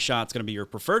mean that every shot's going to be your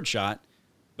preferred shot,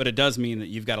 but it does mean that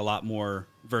you've got a lot more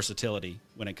versatility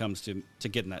when it comes to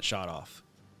getting that shot off.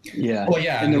 Yeah. Well,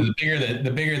 yeah. And the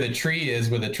bigger the tree is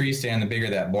with a tree stand, the bigger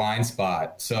that blind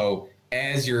spot. So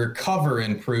as your cover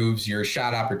improves, your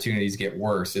shot opportunities get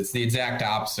worse. It's the exact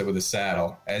opposite with a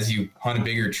saddle. As you hunt a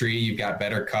bigger tree, you've got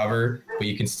better cover, but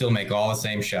you can still make all the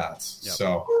same shots. Yep.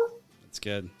 So that's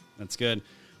good. That's good.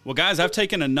 Well, guys, I've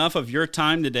taken enough of your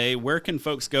time today. Where can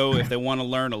folks go if they want to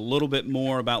learn a little bit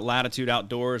more about Latitude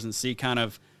Outdoors and see kind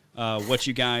of what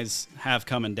you guys have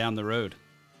coming down the road?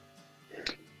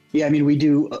 Yeah, I mean, we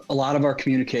do a lot of our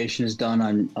communication is done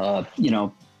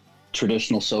on,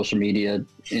 traditional social media,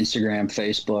 Instagram,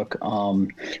 Facebook.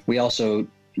 We also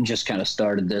just kind of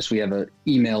started this. We have an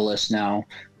email list now.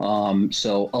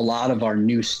 So a lot of our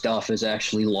new stuff is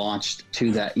actually launched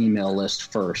to that email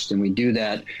list first. And we do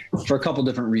that for a couple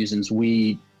different reasons.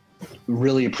 We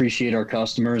really appreciate our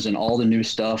customers, and all the new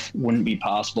stuff wouldn't be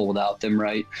possible without them,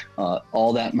 right?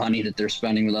 All that money that they're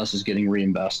spending with us is getting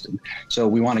reinvested. So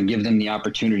we want to give them the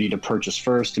opportunity to purchase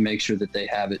first to make sure that they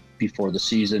have it before the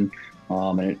season.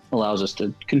 And it allows us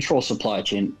to control supply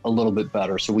chain a little bit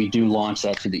better. So we do launch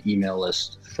that to the email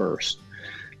list first.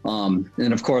 And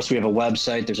of course, we have a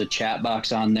website. There's a chat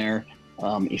box on there.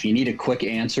 If you need a quick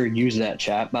answer, use that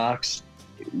chat box.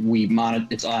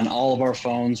 It's on all of our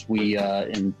phones.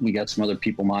 And we got some other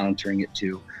people monitoring it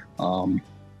too.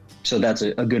 So that's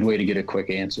a good way to get a quick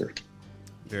answer.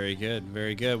 Very good.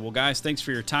 Very good. Well, guys, thanks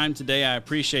for your time today. I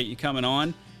appreciate you coming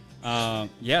on.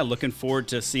 Looking forward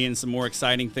to seeing some more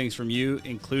exciting things from you,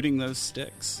 including those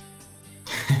sticks.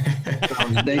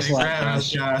 Thanks a lot,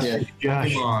 Josh.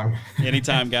 Josh.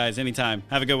 Anytime, guys. Anytime.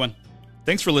 Have a good one.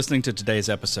 Thanks for listening to today's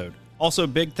episode. Also,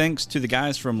 big thanks to the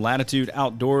guys from Latitude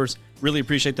Outdoors. Really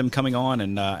appreciate them coming on.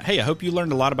 And hey, I hope you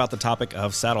learned a lot about the topic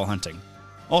of saddle hunting.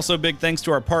 Also, big thanks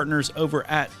to our partners over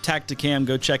at Tactacam.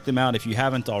 Go check them out if you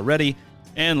haven't already.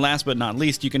 And last but not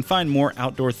least, you can find more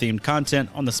outdoor-themed content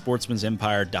on the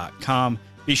sportsmansempire.com.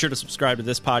 Be sure to subscribe to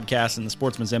this podcast and the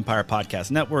Sportsman's Empire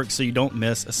Podcast Network so you don't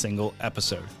miss a single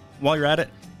episode. While you're at it,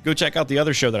 go check out the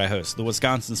other show that I host, the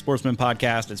Wisconsin Sportsman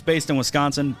Podcast. It's based in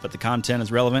Wisconsin, but the content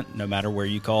is relevant no matter where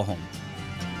you call home.